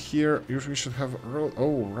 Road here, usually should have road...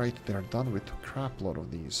 Oh, right, they're done with a crap load of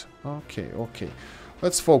these. Okay, okay.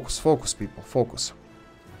 Let's focus, focus, people, focus.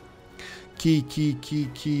 Key.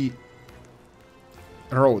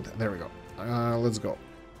 Road, there we go. Let's go.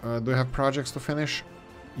 Do you have projects to finish?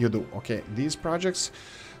 You do. Okay, these projects.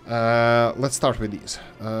 Let's start with these.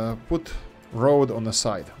 Put road on the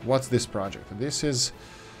side. What's this project?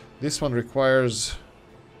 This one requires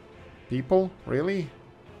people, really?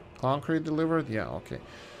 Concrete delivered? Yeah, okay.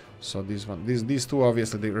 So these two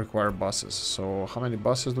obviously they require buses. So how many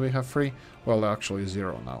buses do we have free? Well, actually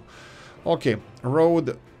 0 now. Okay,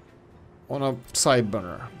 road on a side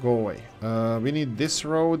burner. Go away. We need this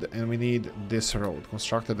road and we need this road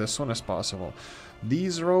constructed as soon as possible.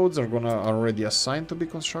 These roads are gonna already assigned to be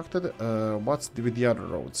constructed. What's with the other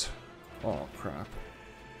roads? Oh crap.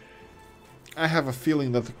 I have a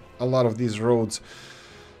feeling that a lot of these roads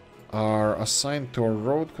are assigned to a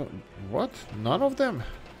road. What? None of them?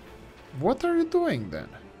 What are you doing then?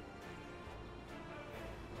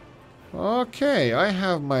 Okay, I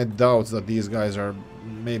have my doubts that these guys are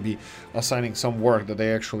maybe assigning some work that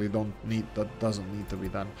they actually don't need, that doesn't need to be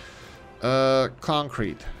done.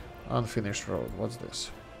 Concrete. Unfinished road. What's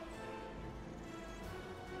this?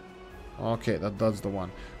 Okay, that's the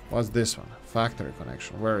one. What's this one? Factory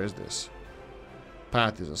connection. Where is this?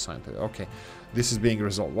 Path is assigned to it. Okay, this is being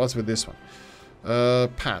resolved. What's with this one?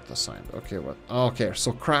 Path assigned. Okay, what? Okay,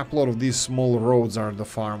 so crap load of these small roads are the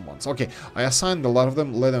farm ones. Okay, I assigned a lot of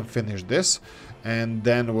them. Let them finish this, and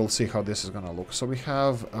then we'll see how this is gonna look. So we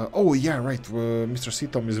have... oh, yeah, right. Mr.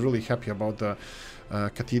 Seatom is really happy about the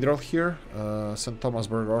cathedral here. St.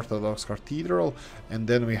 Thomasburg Orthodox Cathedral. And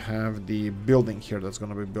then we have the building here that's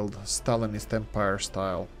gonna be built Stalinist Empire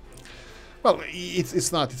style. Well,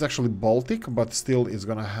 it's not. It's actually Baltic, but still it's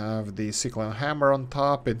gonna have the sickle and hammer on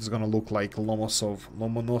top. It's gonna look like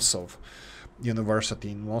Lomonosov University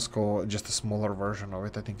in Moscow, just a smaller version of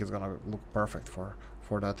it. I think it's gonna look perfect for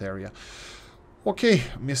that area. Okay,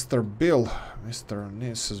 Mr. Bill, Mr.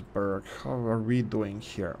 Nisesberg, how are we doing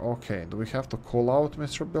here? Okay, do we have to call out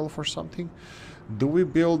Mr. Bill for something? Do we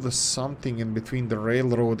build something in between the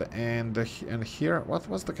railroad and here?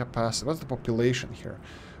 What's the capacity? What's the population here?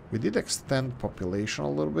 We did extend population a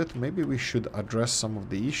little bit. Maybe we should address some of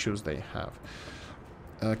the issues they have.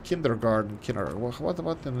 Kindergarten. What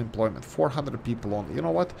about unemployment? 400 people only. You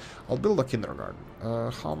know what? I'll build a kindergarten.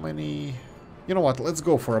 How many? You know what? Let's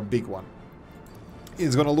go for a big one.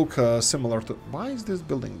 It's gonna look similar to... Why is this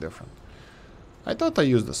building different? I thought I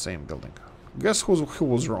used the same building. Guess who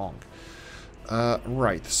was wrong?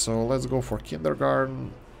 Right, so let's go for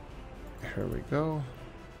kindergarten. Here we go.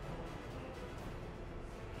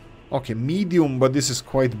 Okay, medium, but this is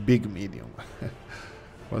quite big medium.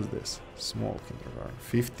 What's this? Small kindergarten.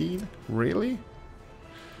 15? Really?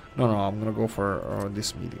 No, I'm gonna go for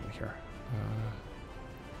this medium here.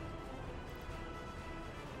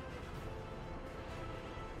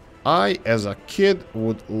 I, as a kid,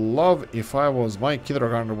 would love if my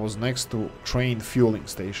kindergarten was next to train fueling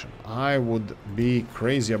station. I would be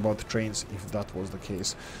crazy about trains if that was the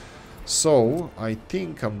case. So, I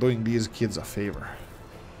think I'm doing these kids a favor.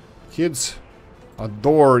 Kids,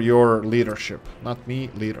 adore your leadership. Not me,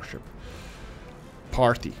 leadership.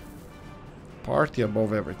 Party. Party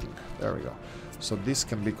above everything. There we go. So this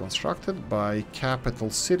can be constructed by capital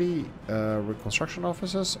city reconstruction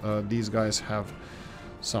offices. These guys have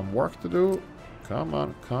some work to do. Come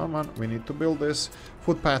on, come on. We need to build this.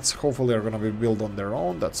 Footpaths hopefully are going to be built on their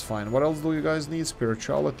own. That's fine. What else do you guys need?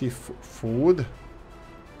 Spirituality, food.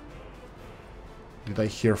 Did I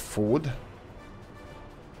hear food?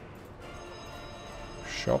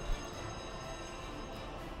 Shop.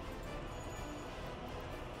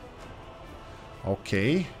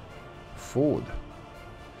 Okay. Food.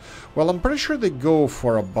 Well, I'm pretty sure they go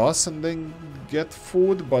for a bus and then get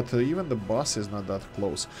food, but even the bus is not that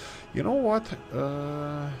close. You know what?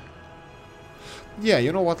 Yeah,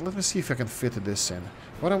 you know what? Let me see if I can fit this in.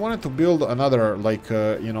 But I wanted to build another, like,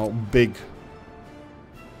 you know, big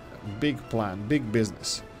plan, big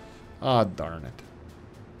business. Ah, darn it.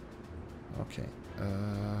 Okay.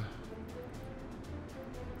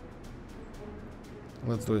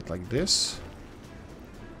 Let's do it like this.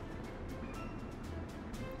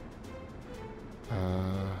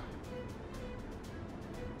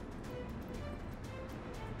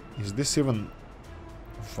 Is this even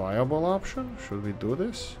a viable option? Should we do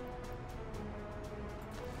this?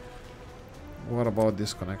 What about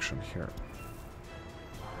this connection here?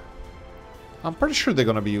 I'm pretty sure they're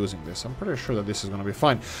gonna be using this. I'm pretty sure that this is gonna be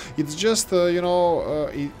fine. It's just, you know,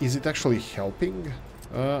 is it actually helping?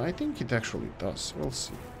 I think it actually does. We'll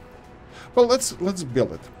see. Well, let's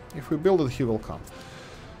build it. If we build it, he will come.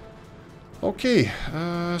 Okay,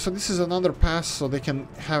 so this is another pass, so they can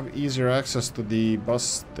have easier access to the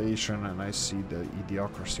bus station, and I see the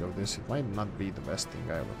idiocracy of this. It might not be the best thing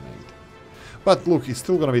I ever made. But look, it's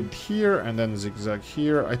still gonna be here, and then zigzag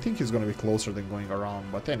here. I think it's gonna be closer than going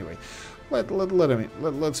around, but anyway,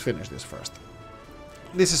 let's finish this first.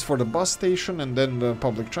 This is for the bus station, and then the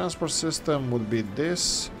public transport system would be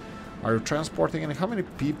this. Are you transporting any? How many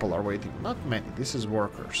people are waiting? Not many. This is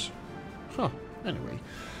workers. Huh, anyway.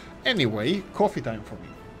 Anyway, coffee time for me.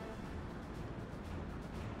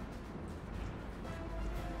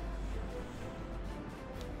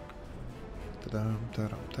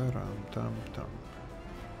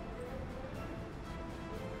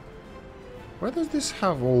 Why does this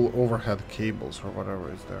have all overhead cables or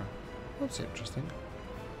whatever is there? That's interesting.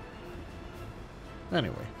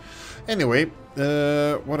 Anyway,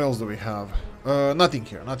 what else do we have? Nothing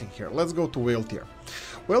here, nothing here. Let's go to Whale Tier.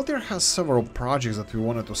 Whale Tier has several projects that we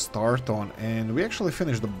wanted to start on, and we actually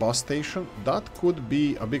finished the bus station. That could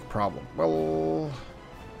be a big problem. Well,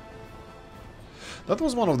 that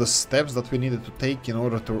was one of the steps that we needed to take in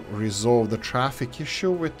order to resolve the traffic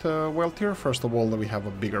issue with Whale Tier. First of all, we have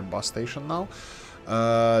a bigger bus station now.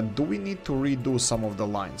 Do we need to redo some of the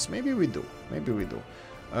lines? Maybe we do. Maybe we do.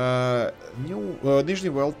 New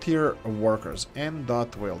Nizhny Whale Tier workers. N.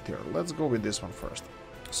 Whale Tier. Let's go with this one first.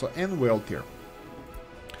 So N Whale Tier.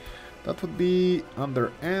 That would be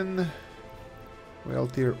under N Whale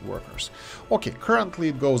Tier workers. Okay, currently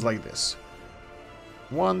it goes like this.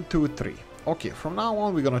 1, 2, 3. Okay, from now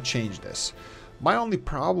on we're gonna change this. My only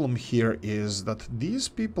problem here is that these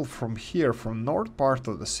people from here, from north part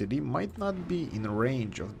of the city, might not be in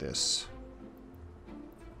range of this.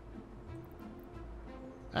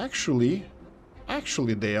 Actually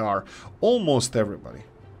they are. Almost everybody.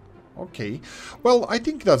 Okay, well, I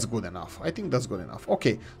think that's good enough.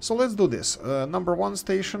 Okay, so let's do this. Number 1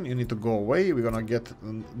 station, you need to go away. We're gonna get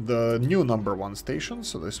the new number 1 station.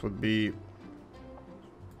 So this would be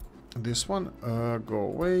this one. Go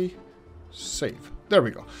away. Save. There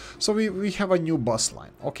we go. So we have a new bus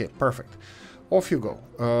line. Okay, perfect. Off you go.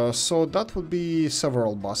 So that would be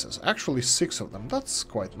several buses. Actually, 6 of them. That's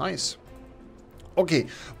quite nice. Okay,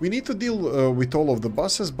 we need to deal with all of the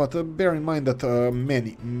buses, but bear in mind that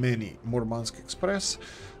many Murmansk Express,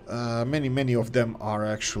 many of them are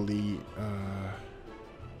actually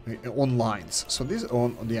on lines. So this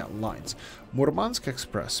lines. Murmansk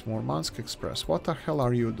Express. What the hell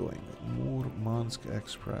are you doing? Murmansk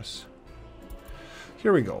Express.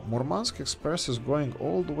 Here we go. Murmansk Express is going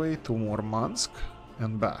all the way to Murmansk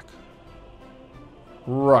and back.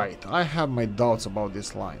 Right, I have my doubts about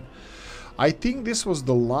this line. I think this was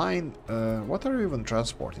the line. What are you even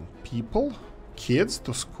transporting? People? Kids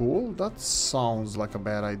to school? That sounds like a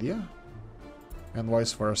bad idea. And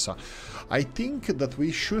vice versa. I think that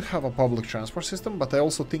we should have a public transport system, but I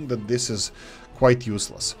also think that this is quite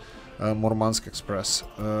useless. Murmansk Express.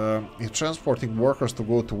 It's transporting workers to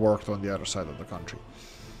go to work on the other side of the country.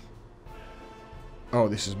 Oh,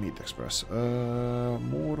 this is Meat Express.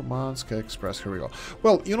 Murmansk Express, here we go.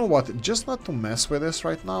 Well, you know what, just not to mess with this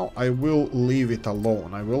right now, I will leave it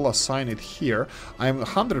alone. I will assign it here. I'm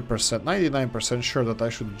 100%, 99% sure that I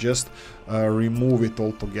should just remove it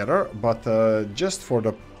altogether, but just for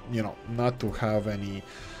the, you know, not to have any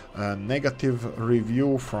negative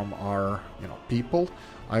review from our, you know, people,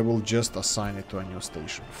 I will just assign it to a new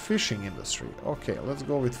station. Fishing industry. Okay, let's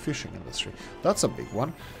go with fishing industry. That's a big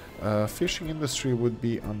one. Fishing industry would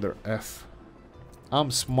be under F.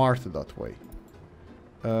 I'm smart that way.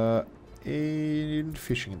 In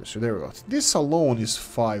fishing industry, there we go. This alone is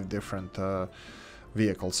 5 different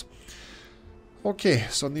vehicles. Okay,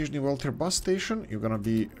 so Nizhny Weltir bus station, you're gonna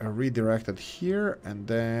be redirected here, and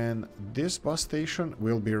then this bus station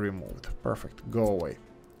will be removed. Perfect, go away.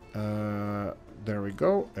 There we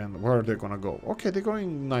go. And where are they gonna go? Okay, they're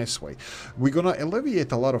going nice way. We're gonna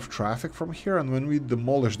alleviate a lot of traffic from here, and when we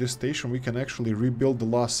demolish this station, we can actually rebuild the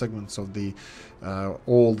last segments of the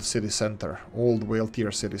old city center, old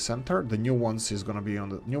Weltir city center. The new ones is gonna be on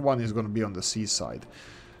the one is gonna be on the seaside,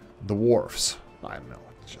 the wharfs. I don't know,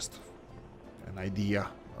 it's just an idea.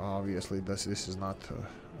 Obviously, this is not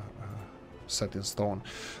set in stone.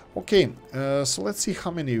 Okay, so let's see how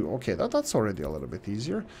many. Okay, that's already a little bit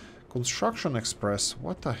easier. Construction Express.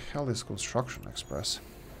 What the hell is Construction Express?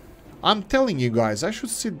 I'm telling you guys, I should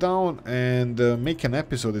sit down and make an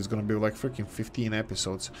episode. It's gonna be like freaking 15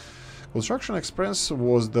 episodes. Construction Express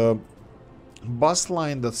was the bus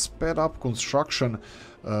line that sped up construction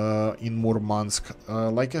in Murmansk.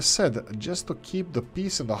 Like I said, just to keep the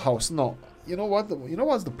peace in the house. No, you know what? You know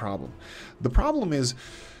what's the problem? The problem is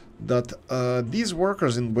that these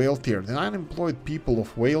workers in Weltir, the unemployed people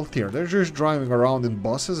of Weltir, they're just driving around in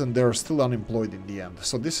buses and they're still unemployed in the end.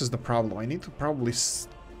 So this is the problem. I need to probably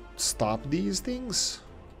stop these things.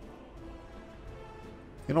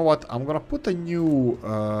 You know what? I'm gonna put a new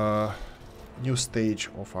stage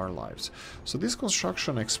of our lives. So this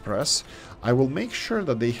Construction Express, I will make sure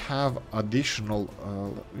that they have additional,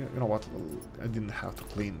 you know what, I didn't have to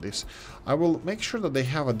clean this. I will make sure that they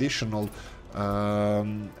have additional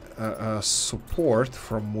support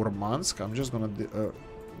from Murmansk. I'm just gonna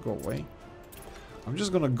go away. I'm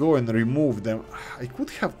just gonna go and remove them. I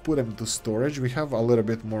could have put them to storage. We have a little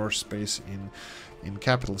bit more space in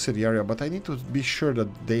capital city area, but I need to be sure that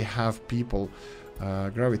they have people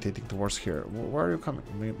gravitating towards here. Where are you coming?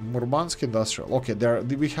 Murmansk Industrial. Okay, there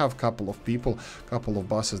we have a couple of people, couple of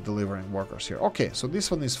buses delivering workers here. Okay, so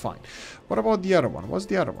this one is fine. What about the other one? What's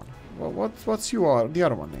the other one? What's the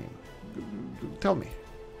other one name? Tell me.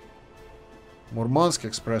 Murmansk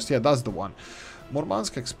Express. Yeah, that's the one.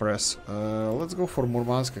 Murmansk Express. Let's go for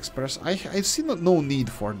Murmansk Express. I see no need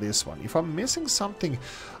for this one. If I'm missing something,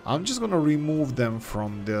 I'm just gonna remove them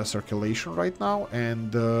from the circulation right now,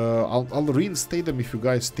 and I'll reinstate them if you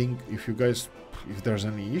guys think, if there's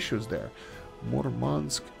any issues there.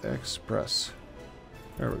 Murmansk Express.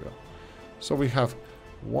 There we go. So we have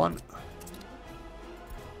 1,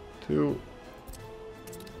 2,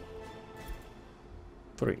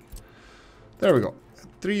 3. There we go.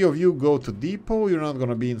 3 of you go to depot. You're not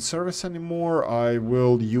gonna be in service anymore. I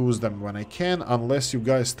will use them when I can, unless you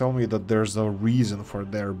guys tell me that there's a reason for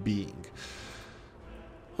their being.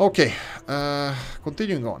 Okay,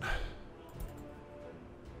 continuing on.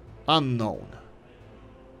 Unknown.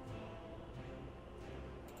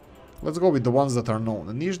 Let's go with the ones that are known.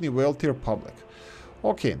 Nizhny Weltir Public.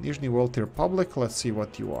 Okay, Nizhny Weltir Public. Let's see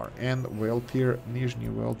what you are. And Weltir, Nizhny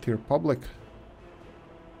Weltir Public.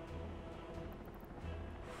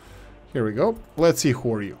 Here we go. Let's see,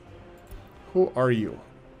 who are you? Who are you?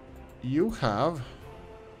 You have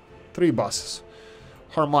 3 buses.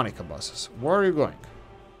 Harmonica buses. Where are you going?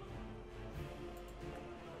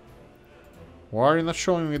 Why are you not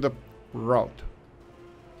showing me the route?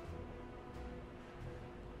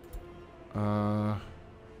 Am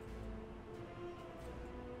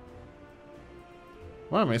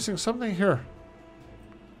I missing something here?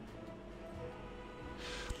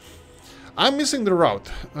 I'm missing the route.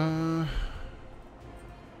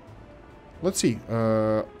 Let's see.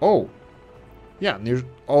 Oh. Yeah, near...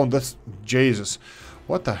 Oh, that's... Jesus.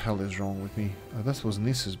 What the hell is wrong with me? That was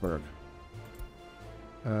Nisisberg.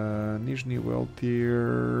 Nizhny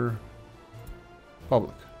Weltir...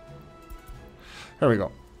 Public. Here we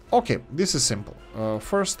go. Okay, this is simple.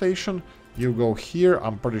 First station, you go here.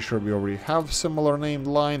 I'm pretty sure we already have similar named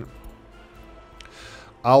line.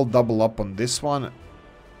 I'll double up on this one.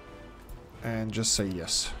 And just say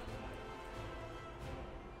yes.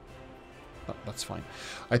 That's fine.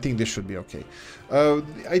 I think this should be okay.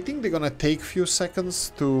 I think they're gonna take few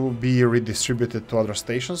seconds to be redistributed to other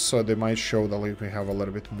stations, so they might show that we have a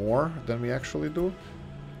little bit more than we actually do.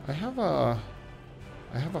 I have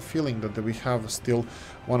a feeling that we have still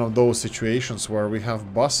one of those situations where we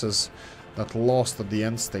have buses that lost at the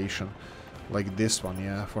end station, like this one.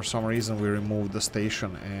 Yeah, for some reason we removed the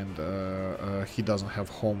station and he doesn't have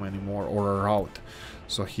home anymore or a route,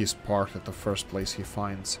 so he's parked at the first place he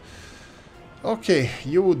finds. Okay,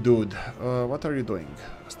 you dude, what are you doing?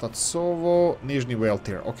 Statsovo, Nizhny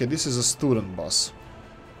Veltir. Okay, this is a student bus.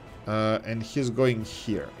 And he's going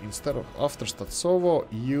here. Instead of after Statsovo,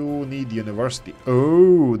 you need university.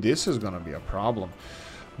 Oh, this is gonna be a problem.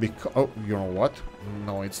 Because, oh, you know what?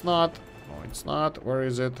 No, it's not. No, it's not. Where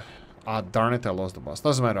is it? Ah, darn it, I lost the bus.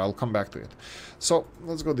 Doesn't matter, I'll come back to it. So,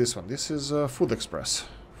 let's go this one. This is Food Express.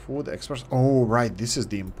 Food Express. Oh, right, this is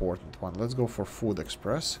the important one. Let's go for Food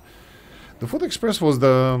Express. The Food Express was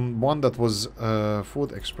the one that was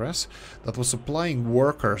Food Express that was supplying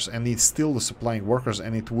workers, and it's still supplying workers,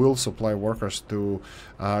 and it will supply workers to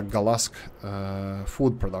Galask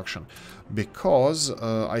food production, because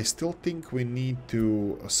I still think we need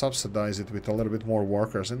to subsidize it with a little bit more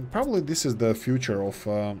workers, and probably this is the future of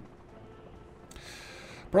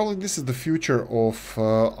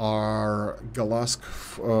our Galask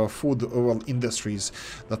food industries,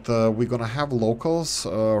 that we're gonna have locals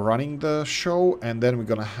running the show, and then we're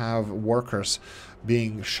gonna have workers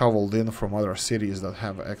being shoveled in from other cities that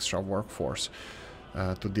have extra workforce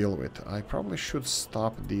to deal with. I probably should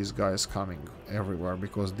stop these guys coming everywhere,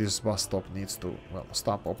 because this bus stop needs to, well,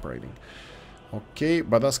 stop operating. Okay,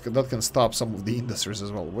 but that can stop some of the industries as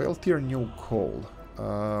well. Veltir New Coal.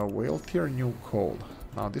 Veltir New Coal.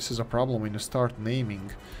 Now this is a problem when you start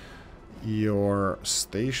naming your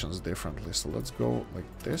stations differently. So let's go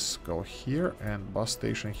like this, go here, and bus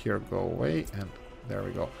station here, go away, and there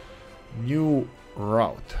we go. New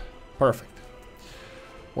route. Perfect.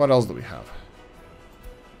 What else do we have?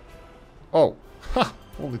 Oh, ha!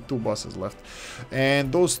 Only 2 buses left.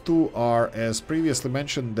 And those 2 are, as previously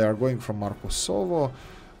mentioned, they are going from Markusovo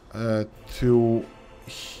to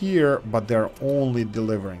here, but they're only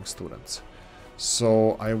delivering students.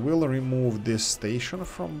 So I will remove this station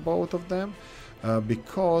from both of them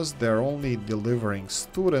because they're only delivering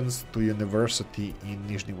students to university in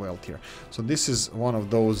Nizhny Veltir. So this is one of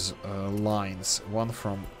those lines, one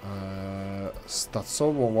from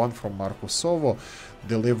Statsovo, one from Markusovo,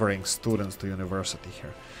 delivering students to university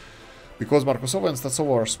here. Because Markusovo and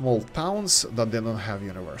Statsovo are small towns that they don't have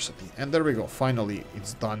university. And there we go, finally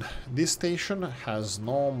it's done. This station has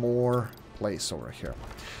no more place over here.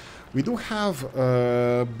 We do have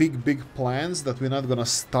big plans that we're not gonna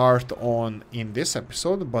start on in this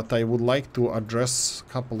episode, but I would like to address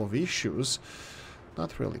a couple of issues.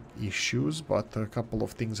 Not really issues, but a couple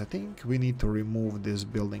of things. I think we need to remove this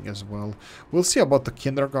building as well. We'll see about the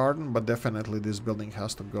kindergarten, but definitely this building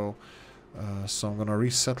has to go. So I'm gonna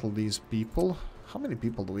resettle these people. How many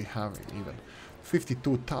people do we have even?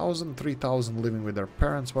 52,000, 3,000 living with their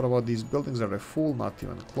parents. What about these buildings? Are they full? Not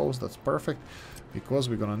even close. That's perfect, because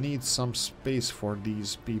we're gonna need some space for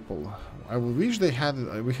these people. I wish we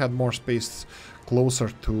had more space closer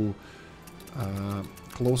to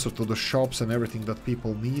the shops and everything that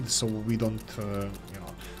people need, so we don't, you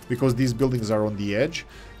know, because these buildings are on the edge,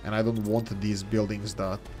 and I don't want these buildings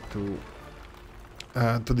that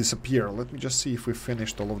to disappear. Let me just see if we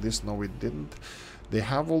finished all of this. No, we didn't. They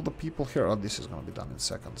have all the people here. Oh, this is gonna be done in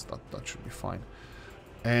seconds. That should be fine.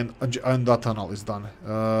 And that tunnel is done.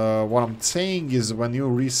 What I'm saying is, when you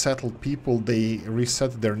resettle people, they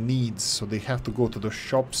reset their needs, so they have to go to the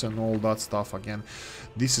shops and all that stuff again.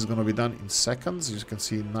 This is gonna be done in seconds. As you can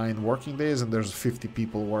see, 9 working days, and there's 50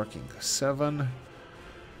 people working. 7.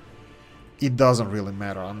 It doesn't really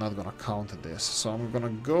matter. I'm not gonna count this. So I'm gonna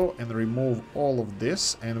go and remove all of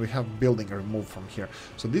this, and we have building removed from here.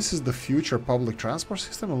 So this is the future public transport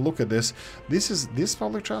system, and look at this. This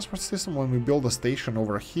public transport system, when we build a station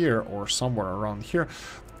over here or somewhere around here,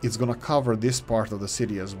 it's gonna cover this part of the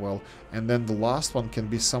city as well. And then the last one can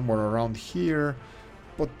be somewhere around here,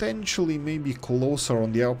 potentially maybe closer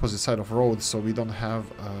on the opposite side of road, so we don't have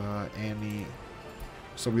any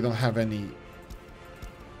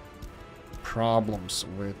problems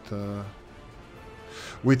with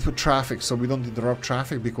traffic, so we don't interrupt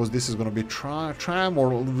traffic, because this is going to be tram or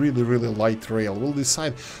really light rail. We'll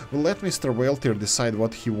let Mr. Veltir decide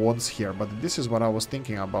what he wants here, but this is what I was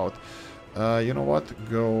thinking about. You know what?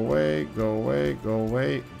 Go away, go away, go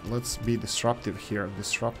away. Let's be disruptive here.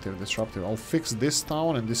 Disruptive. I'll fix this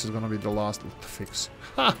town, and this is going to be the last to fix.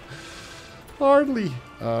 Ha! Hardly.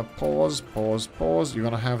 Pause, pause, pause. You're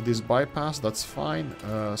gonna have this bypass. That's fine.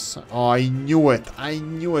 Oh, I knew it. I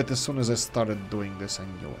knew it as soon as I started doing this. I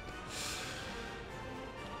knew it.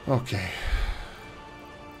 Okay.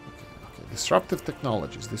 Okay. Disruptive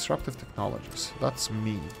technologies. Disruptive technologies. That's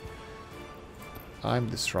me. I'm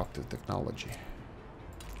disruptive technology.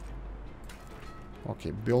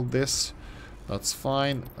 Okay, build this. That's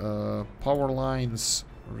fine. Power lines.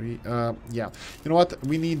 Yeah. You know what?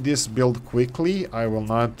 We need this built quickly. I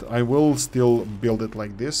will still build it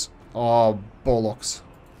like this. Oh, bollocks.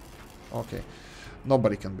 Okay.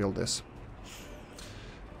 Nobody can build this.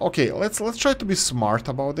 Okay, let's try to be smart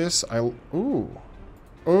about this. Oh,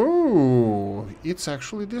 it's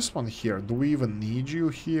actually this one here. Do we even need you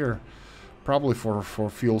here? Probably for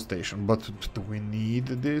fuel station, but do we need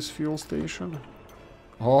this fuel station?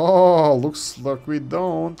 Oh, looks like we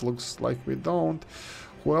don't. Looks like we don't.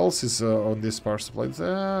 Who else is on this power supply?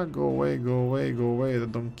 Go away, go away, go away. I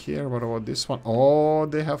don't care. What about this one? Oh,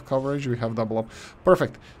 they have coverage. We have double up.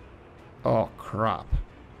 Perfect. Oh, crap.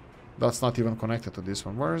 That's not even connected to this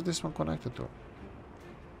one. Where is this one connected to?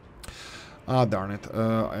 Ah, darn it.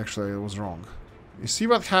 Actually, it was wrong. You see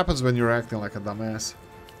what happens when you're acting like a dumbass?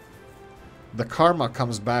 The karma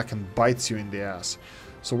comes back and bites you in the ass.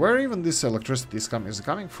 So where even this electricity is coming? Is it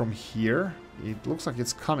coming from here? It looks like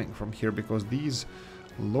it's coming from here because these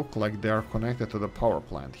look like they are connected to the power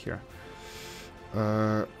plant here.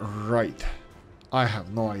 Right. I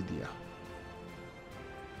have no idea.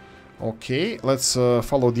 Okay, let's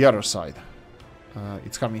follow the other side.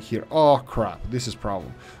 It's coming here. Oh, crap. This is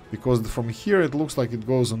problem. Because from here it looks like it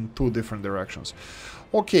goes in two different directions.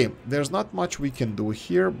 Okay, there's not much we can do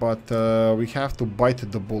here, but we have to bite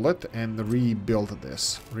the bullet and rebuild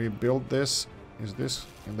this. Rebuild this. Is this?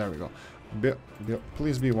 And there we go.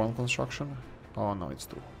 Please be one construction. Oh, no, it's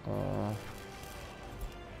two.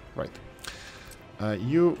 Right.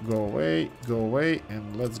 You go away,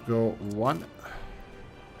 and let's go one.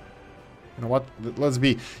 You know what? Let's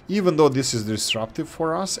be, even though this is disruptive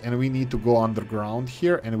for us and we need to go underground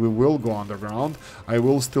here, and we will go underground, I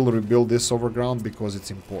will still rebuild this overground because it's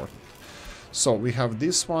important. So we have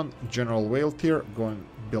this one, general whale tier, go and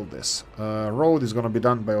build this. Road is going to be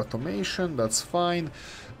done by automation, that's fine.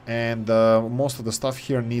 And most of the stuff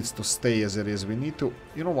here needs to stay as it is. We need to,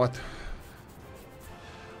 you know what?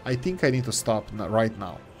 I think I need to stop right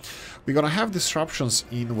now. We're going to have disruptions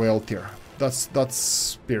in whale tier.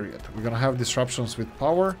 That's period. We're gonna have disruptions with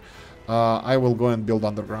power. I will go and build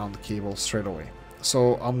underground cable straight away.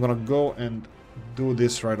 So I'm gonna go and do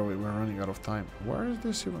this right away. We're running out of time. Where is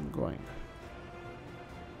this even going?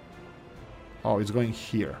 Oh, it's going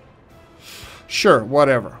here. Sure,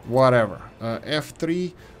 whatever.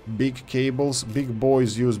 F3, big cables. Big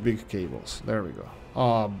boys use big cables. There we go.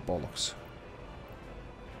 Ah, bollocks.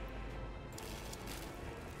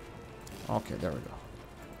 Okay, there we go.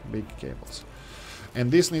 Big cables. And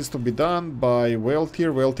this needs to be done by whale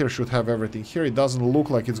tier. Whale tier should have everything here. It doesn't look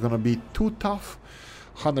like it's gonna be too tough.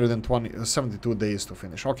 72 days to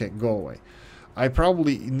finish. Okay, go away. I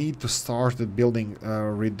probably need to start building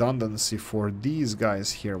redundancy for these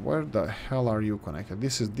guys here. Where the hell are you connected?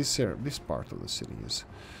 This is this area, this part of the city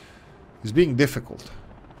is being difficult.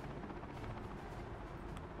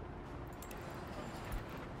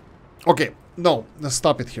 Okay, no, let's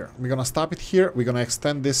stop it here. We're gonna stop it here. We're gonna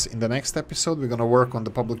extend this in the next episode. We're gonna work on the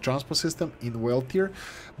public transport system in whale tier,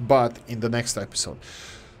 but in the next episode.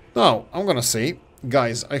 Now, I'm gonna say,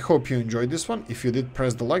 guys, I hope you enjoyed this one. If you did,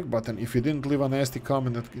 press the like button. If you didn't, leave a nasty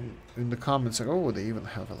comment in the comments. Like, oh, they even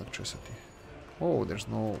have electricity. Oh, there's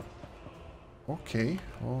no... Okay,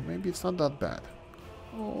 oh, maybe it's not that bad.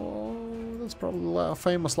 Oh, that's probably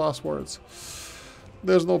famous last words.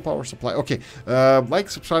 There's no power supply. Okay, like,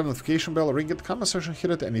 subscribe, notification bell, ring it, comment section, hit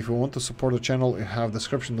it, and if you want to support the channel, you have the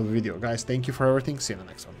description of the video. Guys, thank you for everything. See you in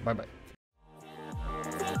the next one. Bye-bye.